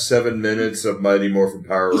last 7 minutes of Mighty Morphin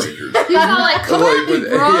Power Rangers. He's all like, come at me,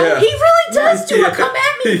 bro. Yeah. He really does do a come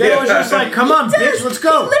at me. They was just like, come on, bitch, let's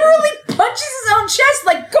go. He literally punches his own chest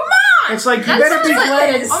like, come on. It's like, you better be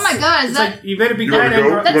glad. Oh my god, is that... you better be glad.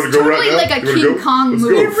 That's totally like a King Kong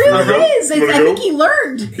movie. It really is. I think he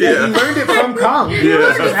learned. Yeah, he learned it from Kong. He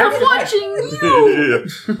learned it from watching you.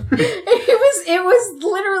 It was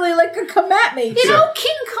literally like a come at me.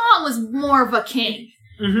 King Kong was more of a king.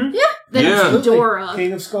 Mm-hmm. Yeah. than Ghidorah.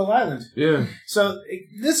 King of Skull Island. Yeah. So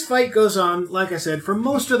this fight goes on, like I said, for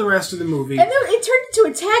most of the rest of the movie. And then it turned into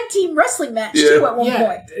a tag team wrestling match too at one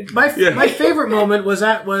point. My favorite moment was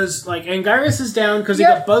like Anguirus is down because he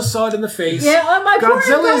got buzzsawed in the face. Yeah,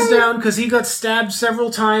 Godzilla is down because he got stabbed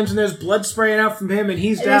several times and there's blood spraying out from him and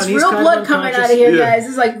he's down. There's real blood coming out of here, guys.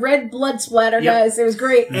 It's like red blood splatter, guys. It was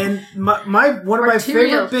great. And one of my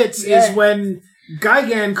favorite bits is when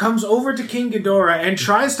Gigan comes over to King Ghidorah and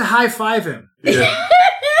tries to high-five him. Yeah.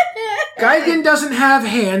 Gigan doesn't have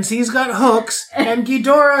hands, he's got hooks, and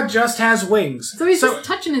Ghidorah just has wings. So he's just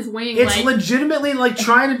touching his wing. It's legitimately like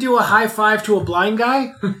trying to do a high-five to a blind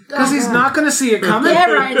guy, because he's not going to see it coming.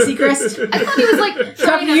 Yeah, Ryan Seacrest. I thought he was like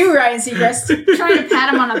talking to you, Ryan Seacrest. Trying to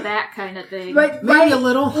pat him on the back kind of thing. But maybe a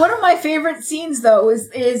little. One of my favorite scenes, though,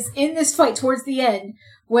 is in this fight towards the end,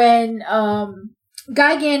 when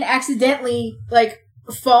Gigan accidentally,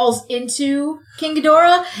 falls into King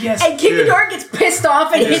Ghidorah, and King Ghidorah gets pissed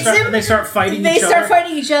off and hits him. They start fighting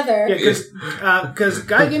each other. Yeah, because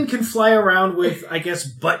Gigan can fly around with, I guess,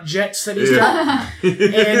 butt jets that he's got.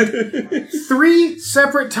 And 3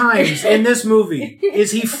 separate times in this movie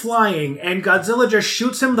is he flying, and Godzilla just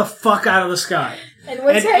shoots him the fuck out of the sky. And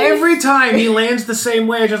every time he lands the same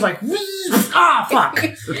way, just like, fuck.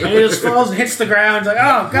 And he just falls and hits the ground. It's like,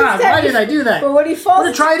 oh, God, why did I do that? But when he falls... I'm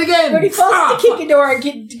going to try it again. When he falls to King Ghidorah,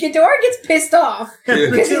 Ghidorah gets pissed off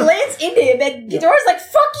because he lands into him, and Ghidorah's like,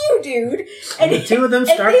 fuck you, dude. And the two of them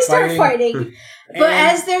start fighting. But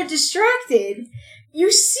as they're distracted,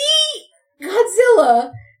 you see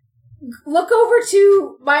Godzilla look over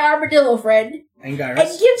to my armadillo friend and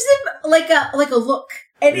gives him like a look.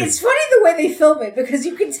 And it's funny the way they film it, because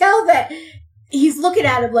you can tell that he's looking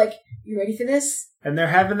at him like, you ready for this? And they're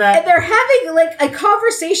having that... And they're having, a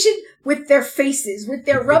conversation with their faces, with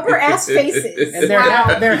their rubber-ass faces. And they're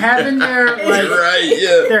having their,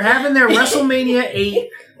 they're having their WrestleMania 8,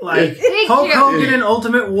 Hulk Hogan and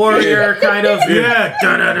Ultimate Warrior kind of, Oh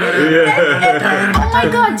my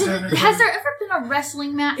God, has there ever been a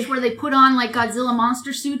wrestling match where they put on, Godzilla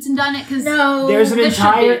monster suits and done it? Cause no. There's an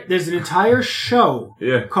entire show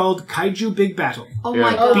called Kaiju Big Battle. Oh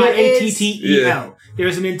my God. Battel.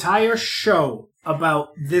 There's an entire show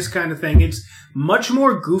about this kind of thing. It's much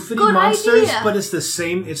more goofy monsters, but it's the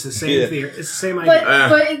same theory. It's the same idea.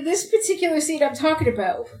 But in this particular scene I'm talking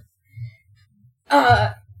about,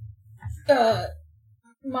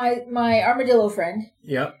 my armadillo friend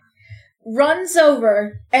runs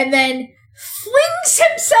over and then flings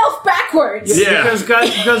himself backwards. Yeah,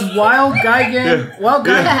 because while Gigan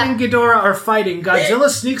and Ghidorah are fighting, Godzilla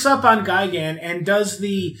sneaks up on Gigan and does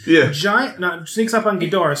the sneaks up on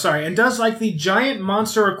Ghidorah, sorry, and does the giant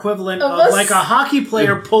monster equivalent of a hockey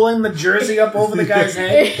player pulling the jersey up over the guy's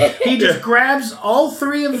head. He just grabs all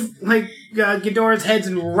 3 of Ghidorah's heads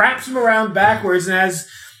and wraps them around backwards and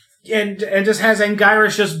just has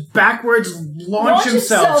Anguirus just backwards launch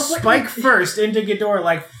himself spike first into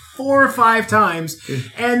Ghidorah 4 or 5 times,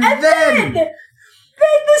 and then the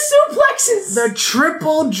suplexes, the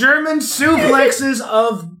triple German suplexes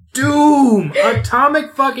of doom,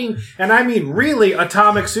 atomic fucking, and I mean really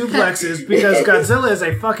atomic suplexes, because Godzilla is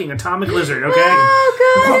a fucking atomic lizard, okay?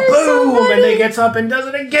 Oh, God, boom, and then he gets up and does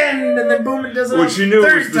it again, and then boom, and does it which you knew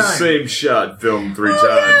was the time. Same shot filmed 3 times.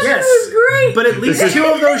 Yes, it was great. But at least 2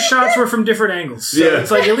 of those shots were from different angles. So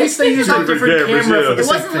it's at least they used a different camera for the It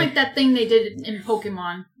wasn't like that thing they did in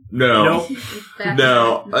Pokemon. No.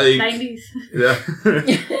 No. 90s. Yeah.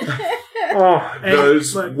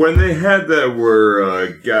 When they had that where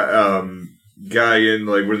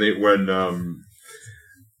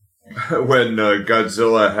when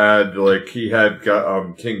Godzilla had he had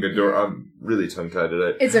King Ghidorah. I'm really tongue-tied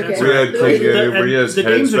today. It's okay. We had King Ghidorah, when he has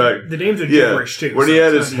heads back. The names are gibberish too. When he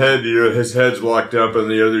had his head, his head's locked up, and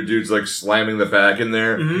the other dude's slamming the back in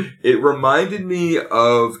there. Mm-hmm. It reminded me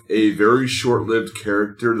of a very short-lived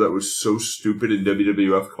character that was so stupid in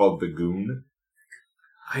WWF called the Goon.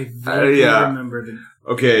 I vaguely remember the.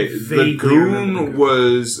 Okay, the Goon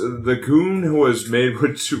was made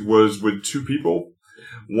with 2 people.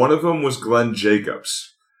 One of them was Glenn Jacobs.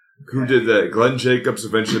 Who did that? Glenn Jacobs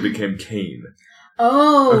eventually became Kane.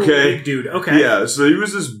 Oh. Okay. Big dude. Okay. Yeah, so he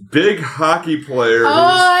was this big hockey player. Oh,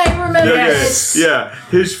 I remember this. Yeah.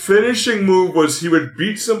 His finishing move was he would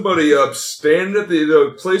beat somebody up, stand at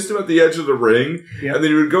placed him at the edge of the ring, and then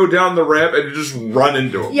he would go down the ramp and just run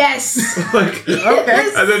into him. Yes.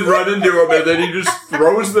 Okay. And then run into him, and then he just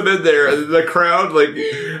throws them in there, and the crowd,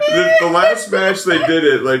 the last match they did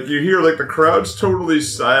it, you hear, the crowd's totally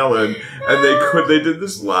silent, and they did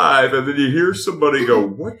this live, and then you hear somebody go,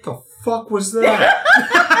 what the fuck was that?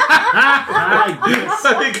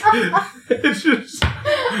 It's just...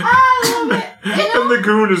 I love it. And the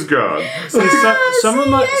goon is gone. This is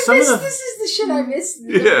the shit I missed.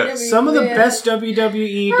 Yeah. Some of the best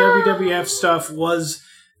WWE, WWF stuff was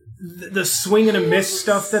the swing and a miss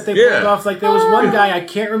stuff that they pulled off. Like, there was one guy, I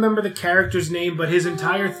can't remember the character's name, but his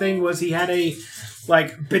entire thing was he had a,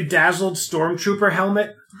 like, bedazzled stormtrooper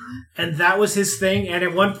helmet. And that was his thing. And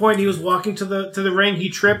at one point, he was walking to the ring. He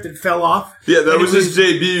tripped. It fell off. Yeah, that was his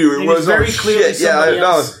debut. It was very clearly somebody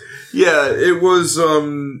else. Yeah, it was.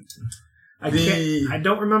 I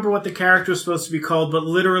don't remember what the character was supposed to be called, but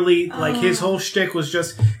literally, like, his whole shtick was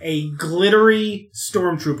just a glittery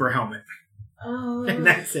stormtrooper helmet. Oh, and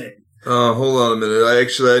that's it. Hold on a minute. I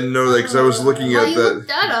know that because I was looking at that. You looked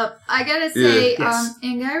that up. I gotta say,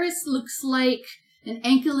 Anguirus looks like an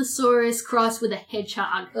Ankylosaurus crossed with a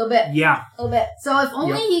hedgehog. A little bit. Yeah. A little bit. So if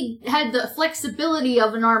only he had the flexibility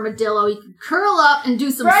of an armadillo, he could curl up and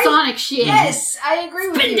do some Sonic shit. Yes, I agree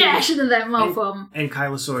with you. Spin dash into that mofo. And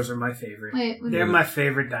Ankylosaurs are my favorite. Wait, they're my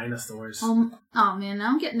favorite dinosaurs. Oh man, now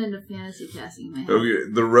I'm getting into fantasy casting in my head. Okay,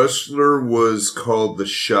 the wrestler was called the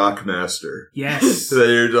Shockmaster. Yes. That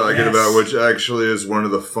you're talking about, which actually is one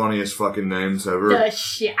of the funniest fucking names ever. The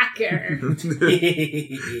Shocker.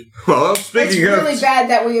 Well, speaking of... It's really bad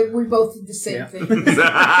that we both did the same thing. It's really bad.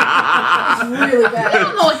 I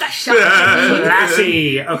don't know what the Shocker means.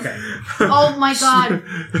 Lassie. Okay. Oh my god.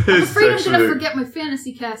 I'm afraid I'm going to forget my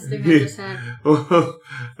fantasy casting I just had. Well,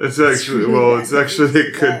 it's actually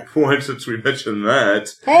a good point since we mentioned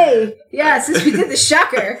that. Hey, since we did the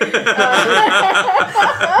Shocker.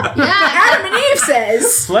 Adam and Eve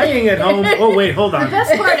says. Playing at home. Oh, wait, hold on. The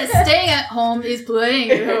best part of staying at home is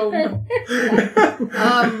playing at home.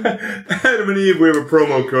 Adam and Eve, we have a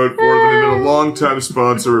promo code for them. They've been a long-time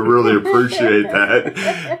sponsor. We really appreciate that.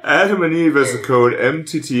 Adam and Eve has the code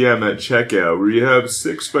MTTM at checkout, where you have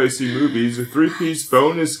 6 spicy movies, a 3-piece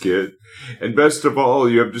bonus kit, and best of all,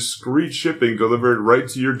 you have discreet shipping delivered right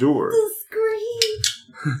to your door.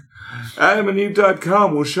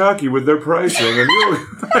 AdamandEve.com will shock you with their pricing, and you'll...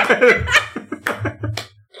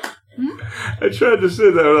 I tried to say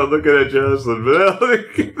that without looking at Jocelyn, but I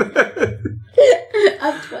don't think that.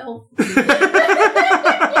 I'm 12.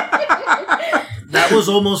 That was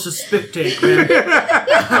almost a spit take, man.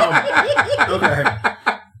 Okay.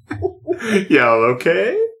 Y'all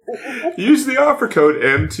okay? Use the offer code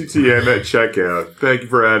MTTM at checkout. Thank you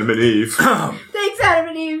for Adam and Eve. Thanks, Adam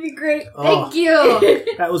and Eve. You're great. Thank you.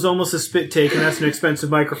 That was almost a spit take, and that's an expensive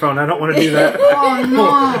microphone. I don't want to do that. Oh,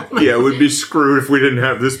 no. Yeah, we'd be screwed if we didn't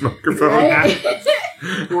have this microphone. Right?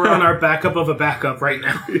 We're on our backup of a backup right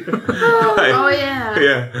now. Oh, yeah.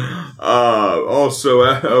 Yeah.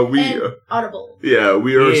 Also, we... Audible. Yeah,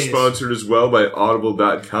 we are sponsored as well by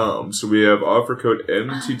Audible.com. So we have offer code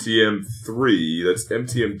MTTM3. That's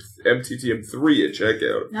MTTM3 at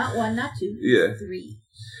checkout. Not 1, not 2. Yeah. 3.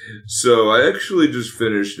 So I actually just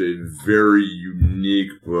finished a very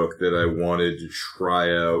unique book that I wanted to try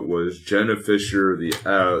out. Was Jenna Fischer,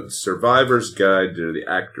 The Survivor's Guide to the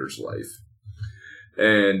Actor's Life.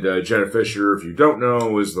 And Jenna Fischer, if you don't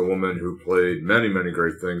know, is the woman who played many, many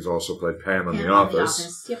great things. Also played Pam on The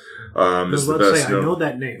Office. Yep. Is the best I know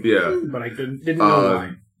that name. Yeah, but I didn't know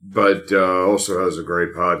why. But also has a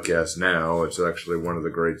great podcast now. It's actually one of the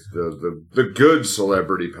great, the good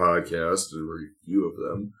celebrity podcasts. There's very few of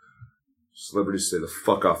them. Celebrities say the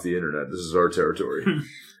fuck off the internet. This is our territory.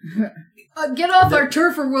 Get off our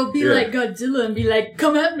turf or we'll be like Godzilla and be like,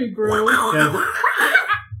 come at me, bro. Yeah.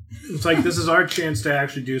 It's like, this is our chance to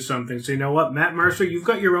actually do something. So you know what, Matt Mercer, you've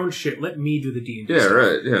got your own shit. Let me do the D&D Yeah, stuff.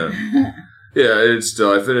 right, yeah. Yeah,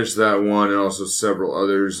 I finished that one and also several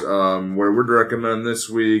others. What I would recommend this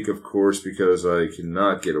week, of course, because I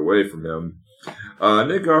cannot get away from him,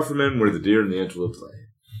 Nick Offerman, Where the Deer and the Antelope Play.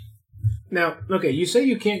 Now, okay, you say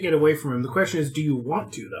you can't get away from him. The question is, do you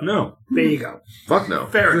want to, though? No. There you go. Fuck no.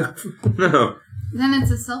 Fair enough. No. Then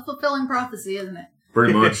it's a self-fulfilling prophecy, isn't it?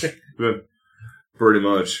 Pretty much. Pretty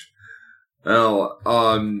much. Now,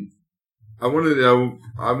 I want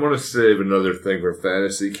to save another thing for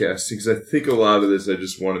fantasy casting, because I think a lot of this I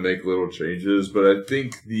just want to make little changes, but I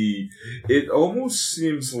think it almost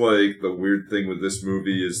seems like the weird thing with this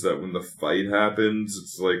movie is that when the fight happens,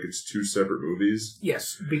 it's like it's 2 separate movies.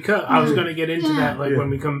 Yes, because I was going to get into that, like, when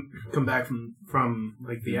we come back from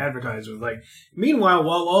like, the advertiser. Like, meanwhile,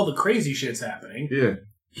 while all the crazy shit's happening,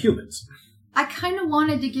 humans. I kind of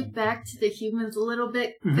wanted to get back to the humans a little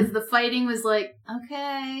bit, because the fighting was like,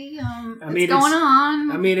 okay, what's going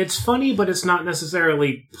on? I mean, it's funny, but it's not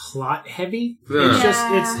necessarily plot heavy. Yeah. It's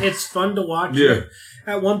just, it's fun to watch. Yeah.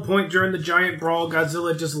 At one point during the giant brawl,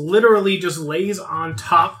 Godzilla just literally just lays on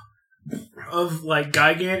top of like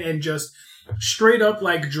Gigan and just straight up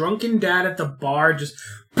like drunken dad at the bar, just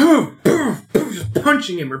boom, boom, boom, just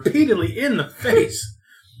punching him repeatedly in the face.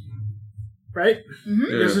 Right? Mm-hmm.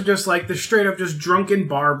 Yeah. This is just like the straight up just drunken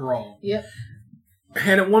bar brawl. Yep.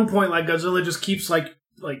 And at one point, like Godzilla just keeps like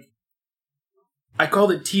I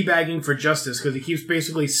called it teabagging for justice because he keeps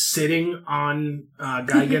basically sitting on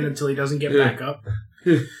Gigan until he doesn't get back up.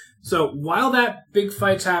 So while that big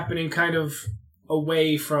fight's happening, kind of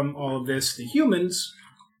away from all of this, the humans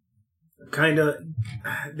kind of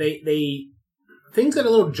they things get a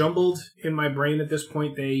little jumbled in my brain at this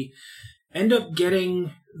point. They end up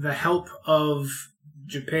getting the help of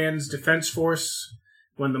Japan's defense force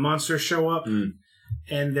when the monsters show up.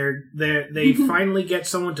 And they finally get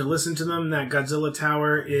someone to listen to them. That Godzilla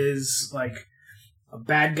Tower is like a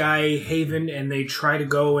bad guy haven, and they try to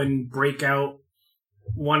go and break out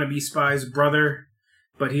Wannabe Spy's brother,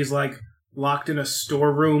 but he's like locked in a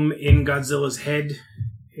storeroom in Godzilla's head,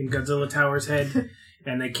 in Godzilla Tower's head,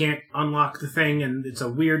 and they can't unlock the thing, and it's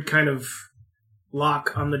a weird kind of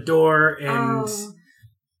lock on the door, and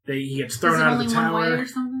he gets thrown out of the tower. One way or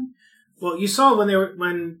something? Well, you saw when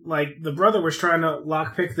the brother was trying to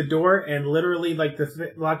lockpick the door, and literally, like,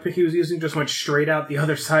 the lockpick he was using just went straight out the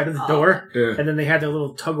other side of the door, and then they had their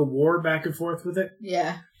little tug of war back and forth with it.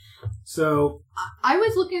 Yeah. So I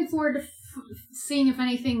was looking forward to seeing if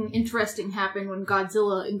anything interesting happened when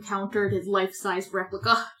Godzilla encountered his life-size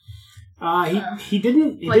replica. He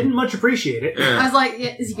didn't much appreciate it. I was like,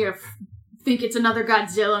 is he gonna think it's another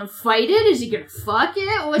Godzilla and fight it? Is he gonna fuck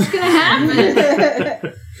it? What's gonna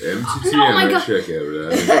happen? Oh my god! Check out that.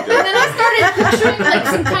 And then I started picturing like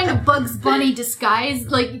some kind of Bugs Bunny disguise,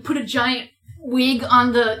 like you put a giant wig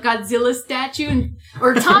on the Godzilla statue,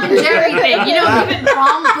 or Tom and Jerry thing, you know, give it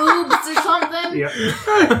wrong boobs or something. Yep.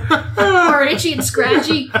 Or Itchy and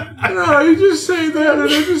Scratchy. No, you just say that, and I'm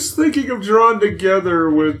just thinking of Drawn Together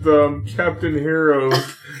with Captain Hero.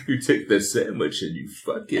 You take the sandwich and you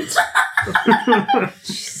fuck it.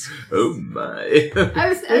 Oh my.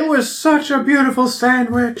 It was such a beautiful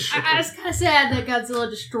sandwich. I was kind of sad that Godzilla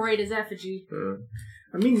destroyed his effigy.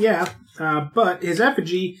 I mean, yeah, but his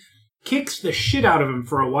effigy kicks the shit out of him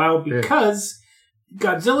for a while because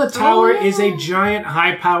Godzilla Tower is a giant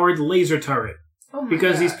high-powered laser turret. Oh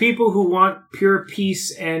because God. These people who want pure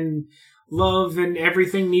peace and love and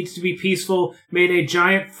everything needs to be peaceful made a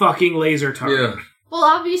giant fucking laser turret. Yeah. Well,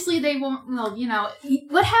 obviously they won't, well, you know,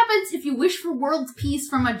 what happens if you wish for world peace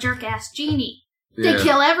from a jerk-ass genie? They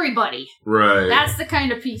kill everybody. Right. That's the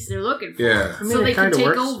kind of peace they're looking for. Yeah. I mean, so they can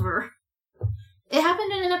take over. It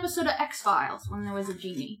happened in an episode of X-Files when there was a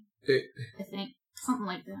genie. I think. Something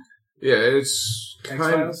like that. Yeah, it's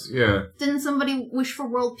X-Files? Yeah. Didn't somebody wish for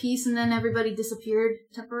world peace and then everybody disappeared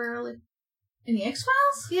temporarily? In the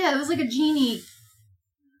X-Files? Yeah, it was like a genie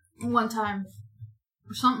one time.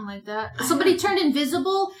 Or something like that. Somebody turned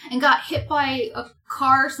invisible and got hit by a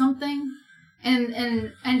car or something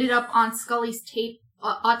and ended up on Scully's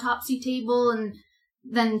autopsy table, and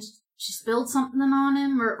then she spilled something on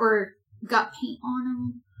him or got paint on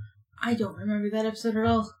him. I don't remember that episode at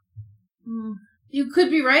all. You could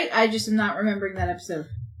be right. I just am not remembering that episode.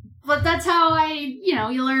 But that's how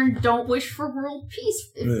you learn don't wish for world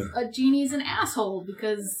peace if a genie's an asshole,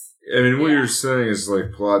 because... I mean, what you're saying is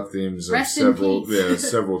like plot themes of several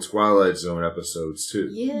Twilight Zone episodes too.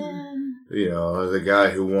 Yeah. You know, the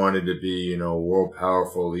guy who wanted to be, a world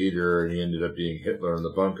powerful leader, and he ended up being Hitler in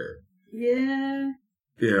the bunker. Yeah.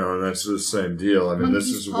 You know, and that's the same deal. I mean, this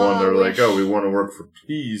is one they're like, we want to work for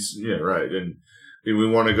peace. Yeah, right. And we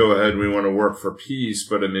want to go ahead and we want to work for peace,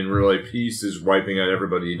 but I mean, really, peace is wiping out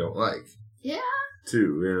everybody you don't like. Yeah.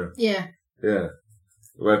 Too, Yeah. Yeah.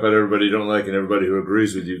 Wipe out everybody you don't like, and everybody who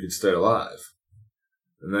agrees with you can stay alive.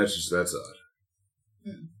 And that's odd.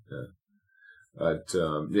 Yeah. But,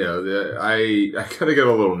 I kind of got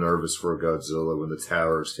a little nervous for Godzilla when the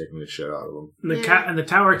tower is taking the shit out of him. And the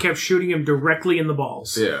tower kept shooting him directly in the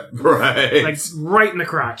balls. Yeah, right. Like, right in the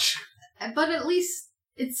crotch. But at least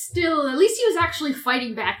he was actually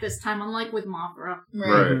fighting back this time, unlike with Mothra.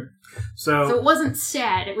 Right. So it wasn't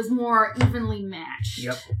sad, it was more evenly matched.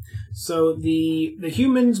 Yep. So the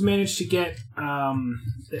humans managed to get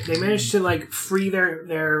they managed to like free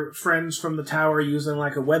their friends from the tower using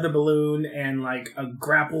like a weather balloon and like a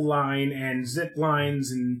grapple line and zip lines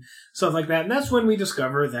and stuff like that. And that's when we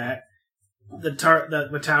discover that the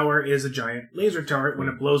tower is a giant laser turret when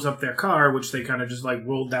it blows up their car, which they kind of just like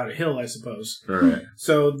rolled down a hill, I suppose. All right.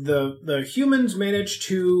 So the humans managed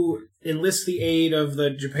to enlist the aid of the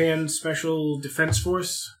Japan Special Defense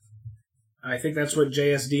Force. I think that's what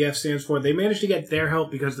JSDF stands for. They managed to get their help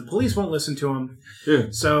because the police won't listen to them. Yeah.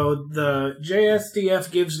 So the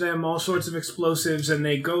JSDF gives them all sorts of explosives, and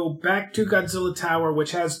they go back to Godzilla Tower,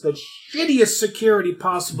 which has the shittiest security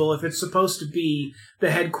possible if it's supposed to be the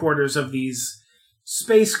headquarters of these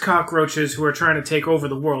space cockroaches who are trying to take over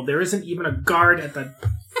the world. There isn't even a guard at the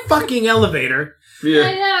fucking elevator. Yeah.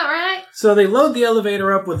 I know, right? So they load the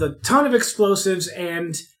elevator up with a ton of explosives,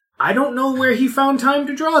 and I don't know where he found time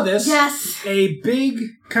to draw this. Yes. A big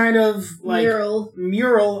kind of like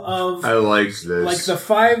mural of I liked this. like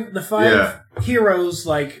the five heroes,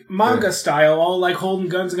 like manga style, all like holding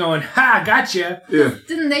guns and going, "Ha, gotcha." Yeah.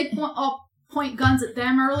 Didn't they point guns at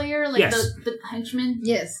them earlier? Like Yes. the henchmen?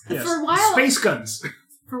 Yes. Yes. For a while, Space guns.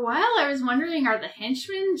 For a while, I was wondering, are the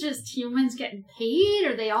henchmen just humans getting paid?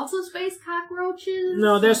 Are they also space cockroaches?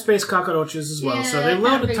 No, they're space cockroaches as well. Yeah, So they I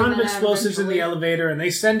load a figured ton of that out explosives in the eventually. elevator, and they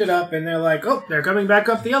send it up, and they're like, "Oh, they're coming back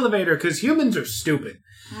up the elevator because humans are stupid."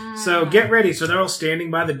 So get ready. So they're all standing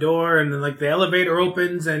by the door, and then like the elevator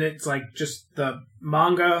opens, and it's like just the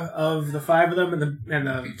manga of the five of them, and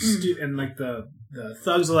the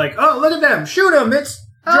thugs are like, "Oh, look at them! Shoot them! It's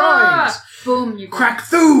drawings!" Boom! You Crack,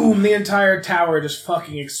 thoom! The entire tower just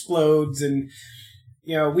fucking explodes, and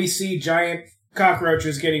we see giant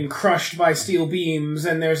cockroaches getting crushed by steel beams,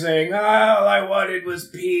 and they're saying, "All I wanted was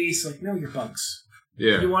peace." Like, no, you're bugs.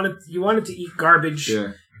 Yeah. You wanted to eat garbage.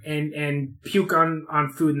 Yeah. And puke on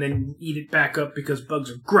food and then eat it back up because bugs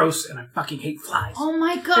are gross and I fucking hate flies. Oh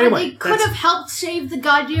my god, Anyway, they could have helped save the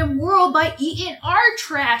goddamn world by eating our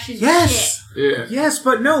trash and Yes! shit. Yeah. Yes,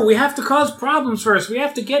 but no, we have to cause problems first. We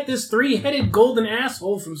have to get this 3-headed golden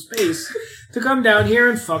asshole from space to come down here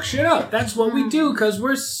and fuck shit up. That's what we do because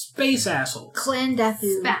we're space assholes.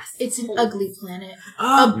 Clandathu. Fast. It's an ugly planet.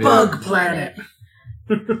 A bug planet.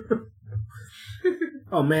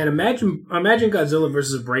 Oh man, imagine Godzilla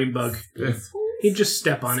versus a brain bug. Yeah. He'd just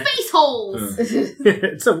step on Space holes!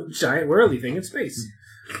 It's a giant whirly thing in space.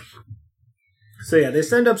 So yeah, they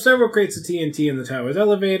send up several crates of TNT in the tower's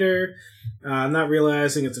elevator. Not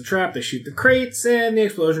realizing it's a trap, they shoot the crates, and the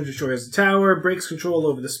explosion destroys the tower, breaks control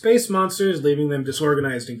over the space monsters, leaving them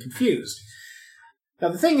disorganized and confused. Now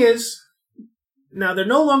the thing is, they're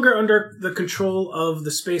no longer under the control of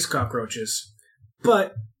the space cockroaches,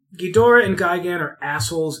 but Ghidorah and Gigan are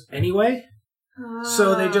assholes anyway,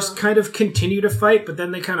 so they just kind of continue to fight, but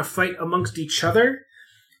then they kind of fight amongst each other.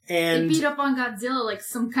 And They beat up on Godzilla like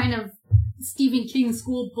some kind of Stephen King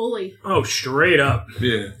school bully. Oh, straight up.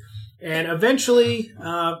 Yeah. And eventually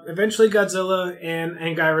Godzilla and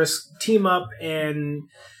Anguirus team up, and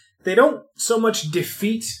they don't so much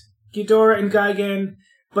defeat Ghidorah and Gigan,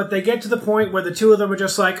 but they get to the point where the two of them are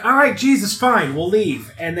just like, "All right, Jesus, fine, we'll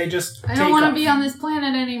leave," and they just I don't want to be on this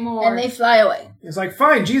planet anymore. And they fly away. It's like,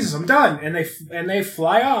 "Fine, Jesus, I'm done," and they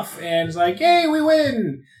fly off, and it's like, "Yay, we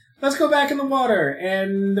win! Let's go back in the water."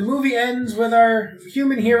 And the movie ends with our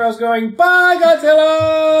human heroes going, "Bye,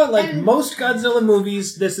 Godzilla!" Like most Godzilla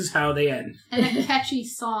movies, this is how they end. And a catchy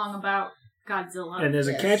song about Godzilla. And there's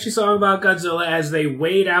a catchy song about Godzilla as they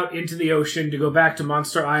wade out into the ocean to go back to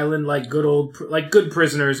Monster Island like good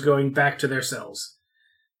prisoners going back to their cells.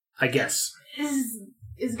 I guess.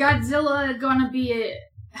 Is Godzilla gonna be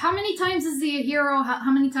how many times is he a hero?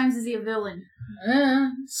 How many times is he a villain?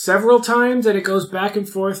 Several times, and it goes back and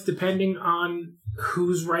forth depending on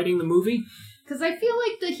who's writing the movie. Because I feel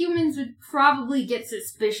like the humans would probably get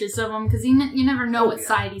suspicious of him because you never know what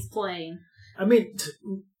side he's playing. I mean,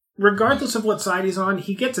 regardless of what side he's on,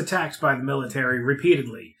 he gets attacked by the military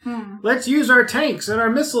repeatedly. Let's use our tanks and our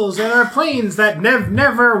missiles and our planes that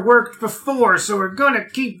never worked before, so we're gonna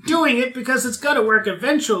keep doing it because it's gonna work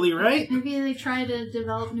eventually, right? Maybe they try to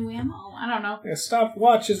develop new ammo. I don't know. A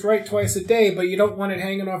stopwatch is right twice a day, but you don't want it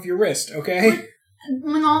hanging off your wrist, okay?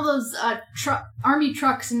 When all those army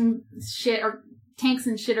trucks and shit or tanks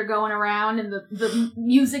and shit are going around and the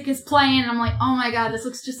music is playing, and I'm like, oh my god, this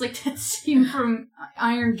looks just like that scene from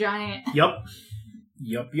Iron Giant. Yup.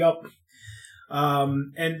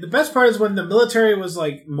 And the best part is when the military was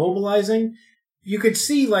like mobilizing, you could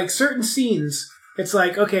see like certain scenes. It's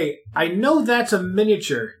like, okay, I know that's a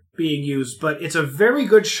miniature being used, but it's a very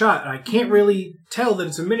good shot, and I can't really tell that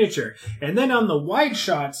it's a miniature. And then on the wide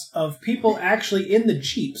shots of people actually in the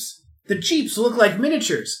Jeeps look like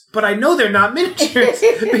miniatures, but I know they're not miniatures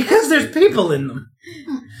because there's people in them.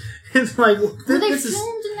 It's like, Were they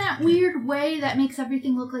filmed in that weird way that makes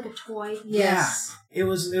everything look like a toy? Yes. Yeah. It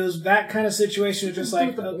was that kind of situation, just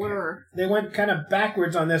like they went kind of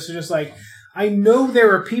backwards on this. They're just like, I know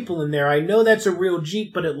there are people in there. I know that's a real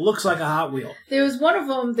Jeep, but it looks like a Hot Wheel. There was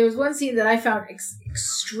one scene that I found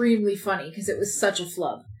extremely funny because it was such a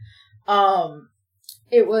flub.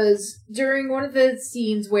 it was during one of the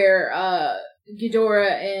scenes where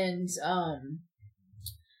Ghidorah and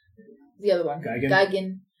the other one,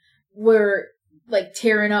 Gigan, were like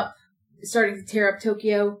starting to tear up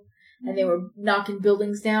Tokyo, and they were knocking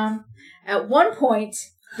buildings down. At one point,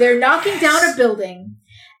 they're knocking down a building,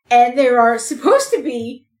 and there are supposed to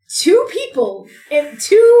be two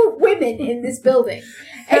women in this building.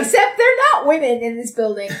 Except they're not women in this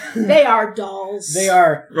building. They are dolls. They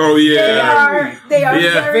are. Oh yeah. They are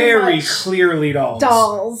very clearly dolls.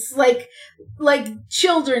 Dolls, like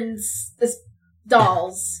children's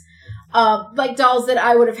dolls, like dolls that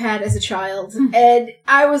I would have had as a child. And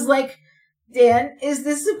I was like, Dan, is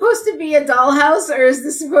this supposed to be a dollhouse, or is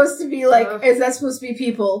this supposed to be is that supposed to be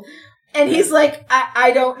people? And he's like,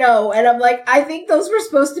 I don't know. And I'm like, I think those were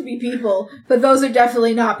supposed to be people, but those are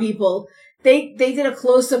definitely not people. They did a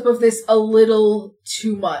close-up of this a little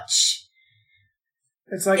too much.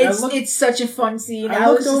 It's like it's such a fun scene. I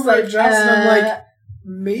looked over at Joss and I'm like,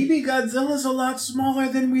 maybe Godzilla's a lot smaller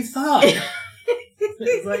than we thought.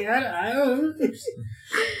 It's like I don't know.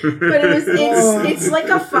 But it's like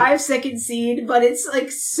a 5-second scene, but it's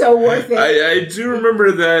like so worth it. I do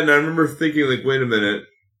remember that, and I remember thinking, like, wait a minute,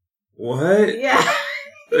 what? Yeah.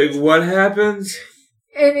 Like, what happens?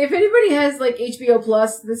 And if anybody has like HBO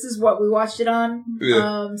Plus, this is what we watched it on.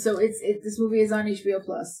 Yeah. So this movie is on HBO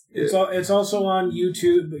Plus. It's also on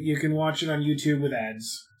YouTube, but you can watch it on YouTube with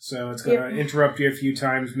ads. So it's gonna interrupt you a few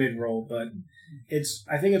times mid-roll, but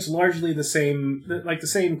I think it's largely the same, like the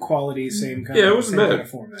same quality, same kind of it wasn't bad. Kind of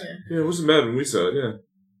format. Yeah, it wasn't bad when we saw it. Yeah.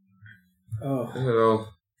 Oh. I don't know.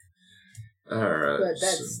 All right. But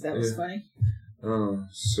that was funny.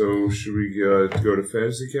 So should we go to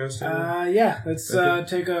Fantasy Casting? Yeah. Let's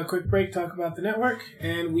take a quick break, talk about the network,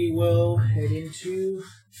 and we will head into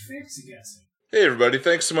Fantasy Casting. Hey everybody,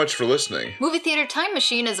 thanks so much for listening. Movie Theater Time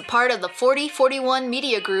Machine is a part of the 4041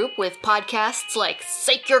 Media Group with podcasts like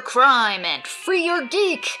Psych Your Crime and Free Your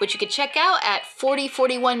Geek, which you can check out at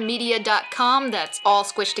 4041media.com. That's all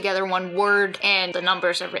squished together one word, and the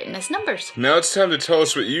numbers are written as numbers. Now it's time to tell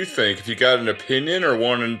us what you think. If you got an opinion or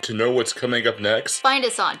wanted to know what's coming up next, find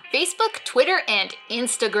us on Facebook, Twitter, and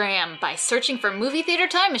Instagram by searching for Movie Theater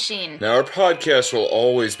Time Machine. Now our podcast will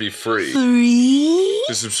always be free.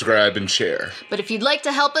 To subscribe and share. But if you'd like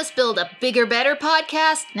to help us build a bigger, better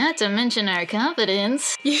podcast, not to mention our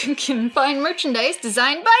confidence, you can find merchandise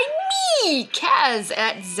designed by me, Kaz,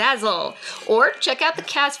 at Zazzle. Or check out the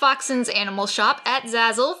Kaz Foxen's Animal Shop at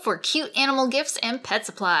Zazzle for cute animal gifts and pet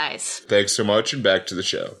supplies. Thanks so much, and back to the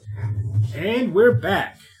show. And we're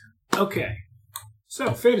back. Okay.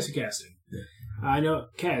 So, fantasy casting. I know,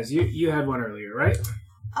 Kaz, you had one earlier, right?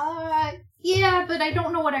 Yeah, but I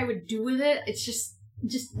don't know what I would do with it. It's just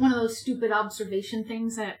one of those stupid observation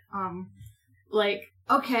things that,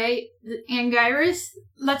 okay, Anguirus,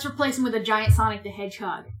 let's replace him with a giant Sonic the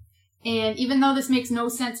Hedgehog. And even though this makes no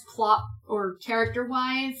sense plot or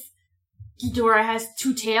character-wise, Ghidorah has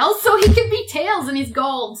 2 tails, so he can be Tails and he's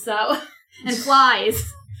gold, so... and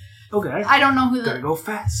flies. Okay. I don't know who Gotta go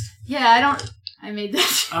fast. Yeah, I made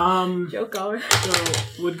that joke already.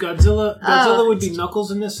 So, would Godzilla would be Knuckles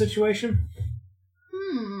in this situation?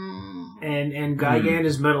 And Gigan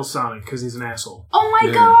is Metal Sonic because he's an asshole. Oh my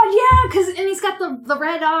god, yeah! And he's got the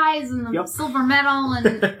red eyes and the silver metal and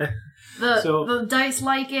the dice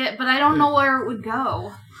like it, but I don't know where it would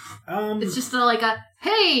go. It's just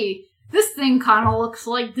hey, this thing kind of looks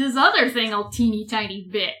like this other thing a teeny tiny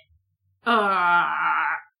bit. I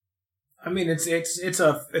mean, it's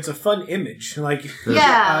a fun image.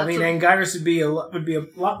 Anguirus would be a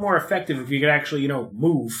lot more effective if you could actually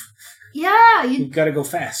move. Yeah, you gotta go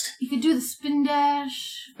fast. You could do the spin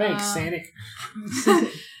dash. Thanks, Sanic.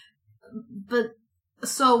 But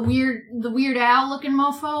so the Weird Al looking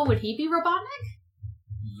mofo, would he be Robotnik?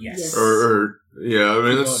 Yes. Yeah, I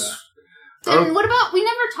mean that's. And what about we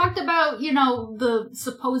never talked about the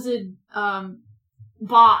supposed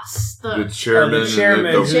boss, the chairman,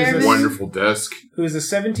 the wonderful desk, who's a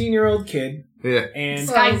 17-year-old kid. Yeah. And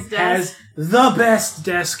has the best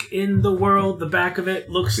desk in the world. The back of it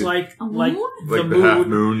looks like the moon. Half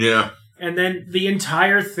moon, yeah. And then the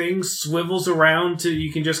entire thing swivels around to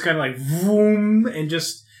you can just kind of vroom and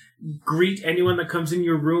just greet anyone that comes in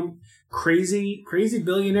your room. Crazy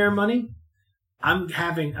billionaire money. I'm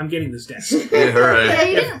getting this desk. Yeah, right. Yeah,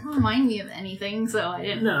 you didn't remind me of anything, so I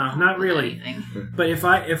didn't. No, not really. Anything. But if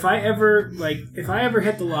I ever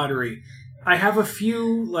hit the lottery, I have a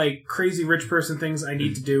few crazy rich person things I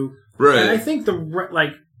need to do. Right. And I think for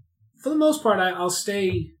the most part, I'll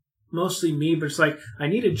stay mostly me, but it's like, I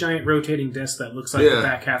need a giant rotating disc that looks like the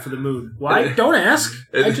back half of the moon. Why? Don't ask.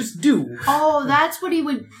 I just do. Oh, that's what he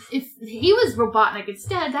would... If he was Robotnik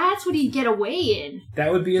instead, that's what he'd get away in.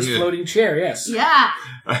 That would be his floating chair, yes. Yeah.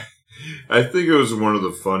 I think it was one of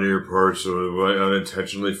the funnier parts,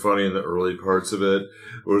 unintentionally funny in the early parts of it,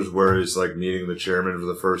 was where he's like meeting the chairman for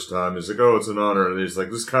the first time. He's like, "Oh, it's an honor," and he's like,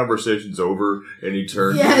 "This conversation's over," and he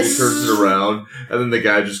turns it around, and then the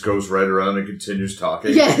guy just goes right around and continues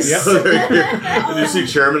talking. Yes. And you see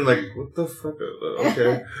chairman like, "What the fuck?"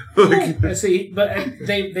 Okay. I see, but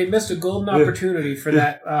they missed a golden opportunity for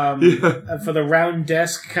that for the round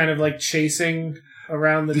desk kind of like chasing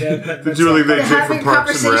around the desk. They're having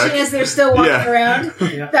conversation as they're still walking around.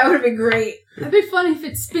 Yeah. That would have been great. It'd be funny if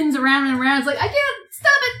it spins around and around. It's like, I can't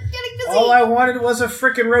stop it. I'm getting dizzy. All I wanted was a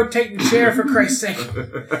frickin' rotating chair, for Christ's sake.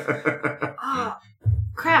 Oh,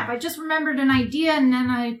 crap. I just remembered an idea and then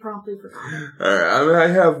I promptly forgot it. Alright,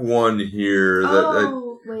 I have one here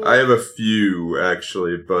that I have a few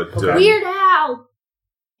actually, but Weird Al.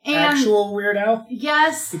 And actual Weird Al?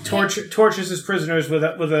 Yes. He tortures his prisoners with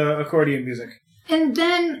accordion music. And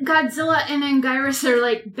then Godzilla and Anguirus are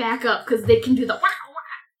like back up because they can do the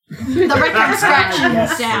the record scratching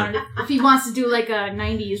sound if he wants to do like a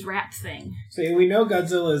 90s rap thing. So we know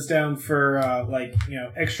Godzilla is down for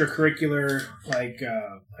extracurricular like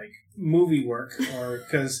movie work, or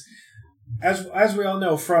because as we all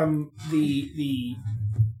know from the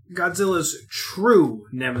Godzilla's true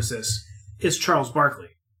nemesis is Charles Barkley.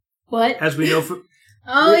 What? As we know from.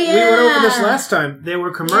 Oh, we went over this last time. There were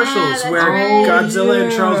commercials where Godzilla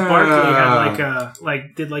and Charles Barkley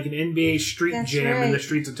had did an NBA street jam in the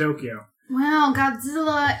streets of Tokyo. Well,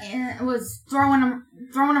 Godzilla was throwing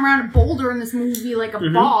around a boulder in this movie like a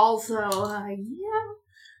ball, so yeah.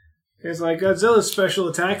 It's like Godzilla's special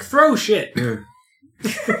attack: throw shit. That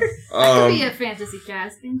could be a fantasy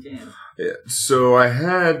casting too. Yeah, so I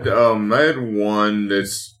had one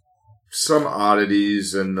that's some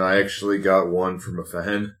oddities, and I actually got one from a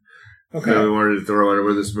fan. Okay. That we wanted to throw in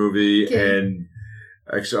with this movie, and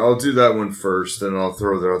actually, I'll do that one first, and I'll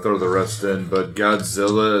throw the rest in. But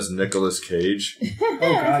Godzilla as Nicolas Cage. Oh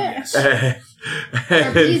God, yes.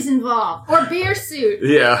 Are bees involved? Or bear suit?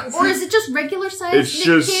 Yeah. Or is it just regular size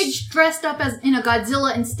Cage dressed up as in a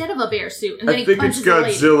Godzilla instead of a bear suit? And then I think it's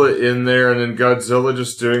Godzilla in there, and then Godzilla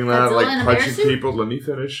just doing that, Godzilla like punching people. Let me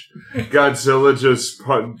finish. Godzilla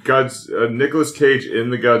Nicolas Cage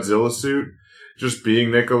in the Godzilla suit, just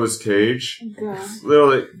being Nicolas Cage. Okay.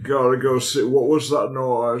 Literally, gotta go see. What was that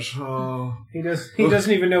noise? He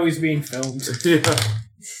doesn't even know he's being filmed.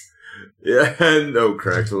 Yeah, and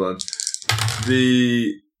cracked. Hold on.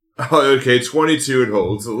 22 it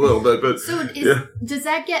holds a little bit, but so does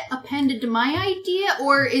that get appended to my idea,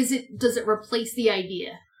 or does it replace the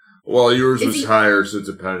idea? Well, yours was higher, so it's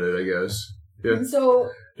appended, I guess. Yeah.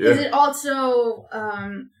 So is it also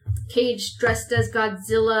Cage dressed as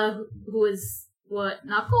Godzilla, who is what,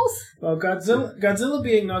 Knuckles? Well, Godzilla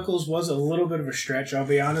being Knuckles was a little bit of a stretch, I'll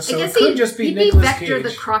be honest. So I guess it could just be Nicolas Cage. He'd be Vector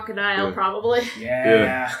the crocodile, probably.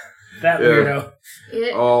 Yeah. That weirdo.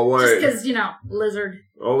 Wait. Just because, lizard.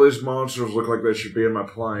 All these monsters look like they should be in my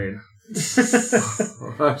plane.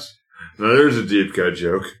 Now there's a deep cut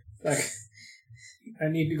joke. Like, I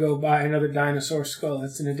need to go buy another dinosaur skull.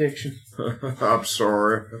 That's an addiction. I'm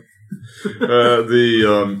sorry.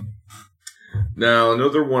 Now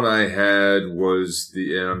another one I had was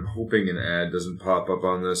and I'm hoping an ad doesn't pop up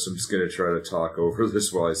on this. I'm just going to try to talk over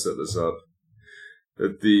this while I set this up.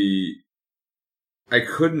 I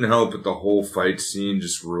couldn't help but the whole fight scene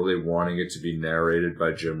just really wanting it to be narrated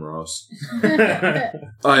by Jim Ross.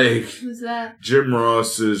 Who's that? Jim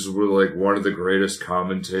Ross is one of the greatest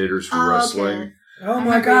commentators for wrestling. Okay. Oh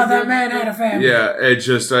my God, that man had a family. Yeah, I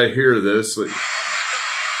hear this.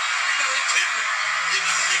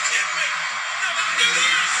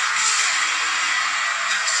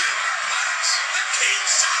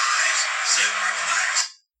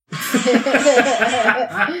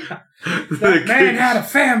 That man had a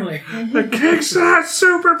family. The kick-size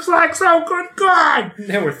superplex. Oh, good God!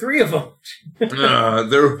 There were 3 of them.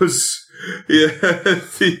 There was,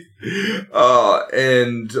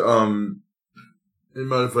 and you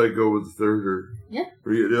mind if I go with the third or? Yeah.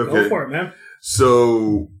 Okay. Go for it, man.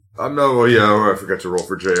 So I'm not. Oh yeah, I forgot to roll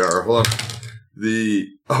for JR. Hold on. The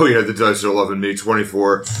dice are loving me.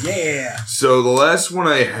 24. Yeah. So the last one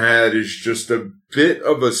I had is just a bit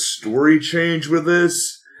of a story change with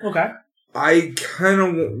this. Okay. I kind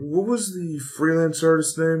of... What was the freelance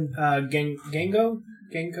artist's name? Ginkgo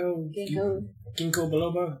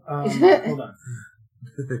Biloba? Hold on.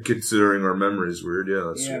 Considering our memory is weird,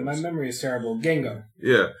 yeah. My memory is terrible. Gengo.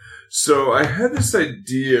 Yeah. So I had this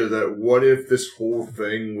idea that what if this whole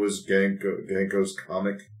thing was Genko's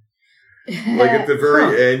comic? Like at the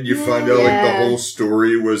very end, you find out like the whole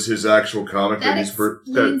story was his actual comic that he's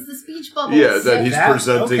explains the speech bubbles. Yeah, that he's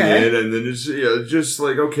presenting it, and then it's just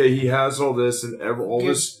like okay, he has all this and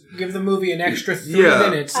this. Give the movie an extra 3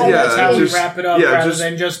 minutes. And that's how we wrap it up, rather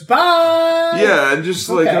than just bye. Yeah, and just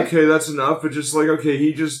like okay, that's enough. But just like okay,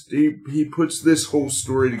 he puts this whole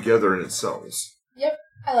story together and it sells. Yep,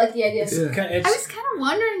 I like the idea. I was kind of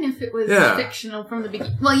wondering if it was fictional from the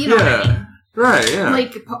beginning. Well, you know what I mean. Right, yeah.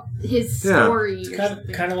 Like his story.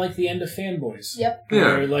 It's kind of like the end of Fanboys. Yep.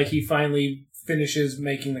 Where like he finally finishes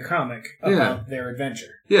making the comic about their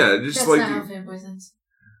adventure. Yeah, just That's like not how Fanboys ends.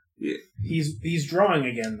 Yeah. He's drawing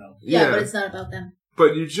again though. Yeah, but it's not about them.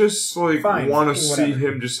 But you just like want to see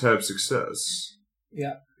him just have success.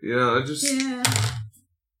 Yeah. Yeah,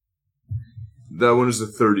 that one is a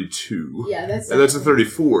 32. Yeah, that's a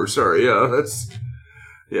 34. Sorry, that's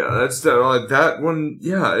that one.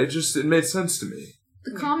 Yeah, it made sense to me.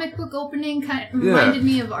 The comic book opening kind of reminded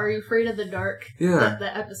me of Are You Afraid of the Dark? Yeah.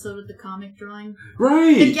 The episode with the comic drawing.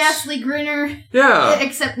 Right. The ghastly grinner. Yeah.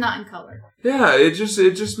 Except not in color. Yeah, it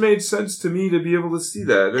just made sense to me to be able to see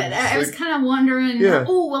that. I was kind of wondering,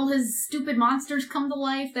 will his stupid monsters come to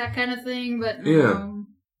life? That kind of thing, but no,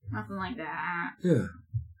 nothing like that. Yeah.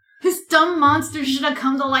 His dumb monsters should have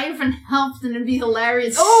come to life and helped, and it'd be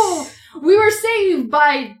hilarious. Oh, we were saved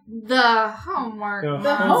by the homework.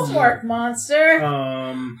 The homework monster.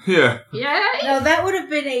 Yeah. Yeah. No, that would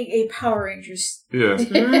have been a Power Rangers. Yeah.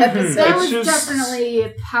 That was definitely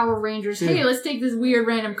a Power Rangers. Hey, let's take this weird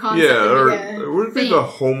random concept. Yeah, or would the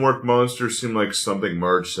homework monster seem like something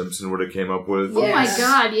Marge Simpson would have came up with? Oh my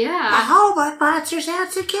god, yeah. The homework monster's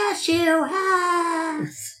out to get you.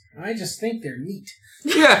 I just think they're neat.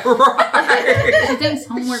 Yeah, right. She thinks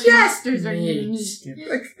homework monsters are neat.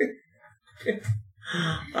 I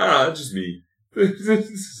don't know, it's just me.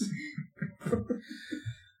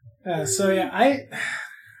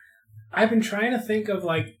 I've been trying to think of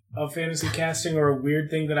like a fantasy casting or a weird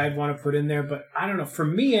thing that I'd want to put in there, but I don't know. For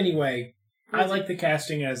me, anyway, I like the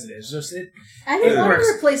casting as it is. I didn't want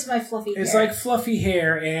to replace my fluffy hair. It's like fluffy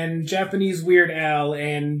hair and Japanese Weird Al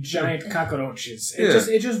and giant cockroaches.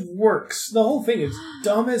 It just works. The whole thing is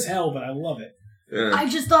dumb as hell, but I love it. Yeah. I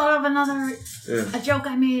just thought of a joke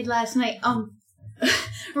I made last night.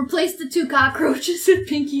 Replace the 2 cockroaches with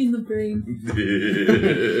Pinky in the Brain.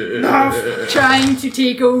 Trying to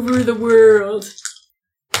take over the world.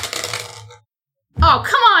 Oh,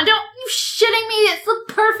 come on, don't you shitting me? It's the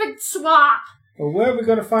perfect swap. Well, where are we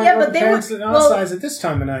going to find all the pants and size at this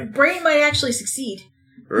time of night? Brain might actually succeed.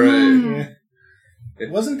 Right. Yeah.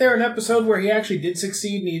 Wasn't there an episode where he actually did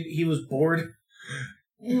succeed and he was bored?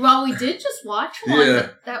 Well, we did just watch one.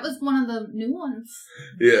 But that was one of the new ones.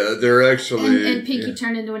 Yeah, they're actually... And Pinky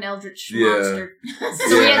turned into an eldritch monster.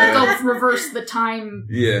 So we had to go reverse the time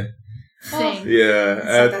thing. Yeah. It's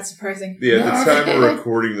not that surprising. Yeah, at the time we're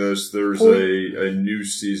recording this, there's a new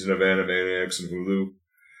season of Animaniacs in Hulu.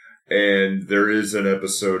 And there is an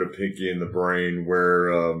episode of Pinky in the Brain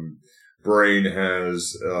where Brain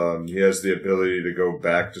has the ability to go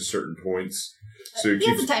back to certain points. So he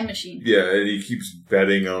has a time machine. Yeah, and he keeps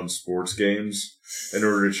betting on sports games in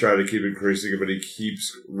order to try to keep increasing it, but he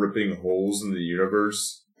keeps ripping holes in the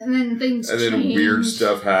universe. And then things change. And then weird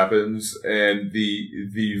stuff happens, and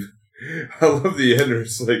I love the end where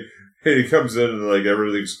it's like, hey, he comes in and like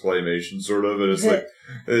everything's claymation sort of, and it's like,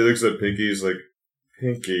 and he looks at Pinky, he's like,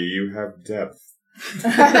 Pinky, you have depth.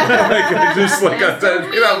 That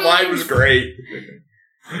line was great.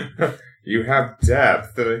 You have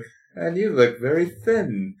depth. And you look very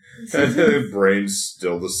thin. And the brain's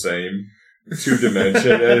still the same.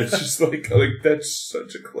 2-dimension. And it's just like that's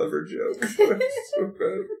such a clever joke. So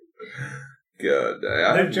bad. God.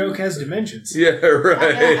 That joke has dimensions. Yeah,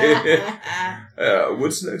 right.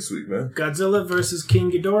 What's next week, man? Godzilla vs. King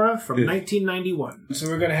Ghidorah from 1991. So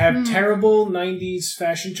we're going to have terrible 90s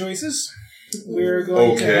fashion choices. We're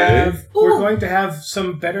going to have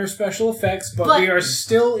some better special effects, but we are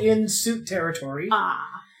still in suit territory.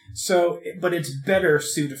 So, but it's better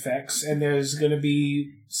suit effects, and there's going to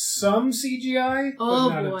be some CGI, but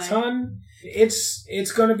not a ton.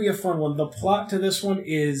 It's going to be a fun one. The plot to this one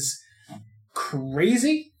is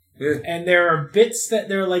crazy, and there are bits that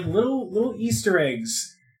they're like little Easter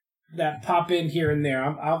eggs that pop in here and there.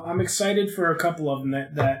 I'm excited for a couple of them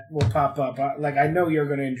that will pop up. I know you're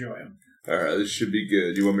going to enjoy them. All right, this should be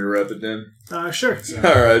good. You want me to wrap it down? Sure.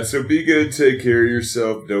 All right, so be good, take care of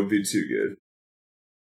yourself, don't be too good.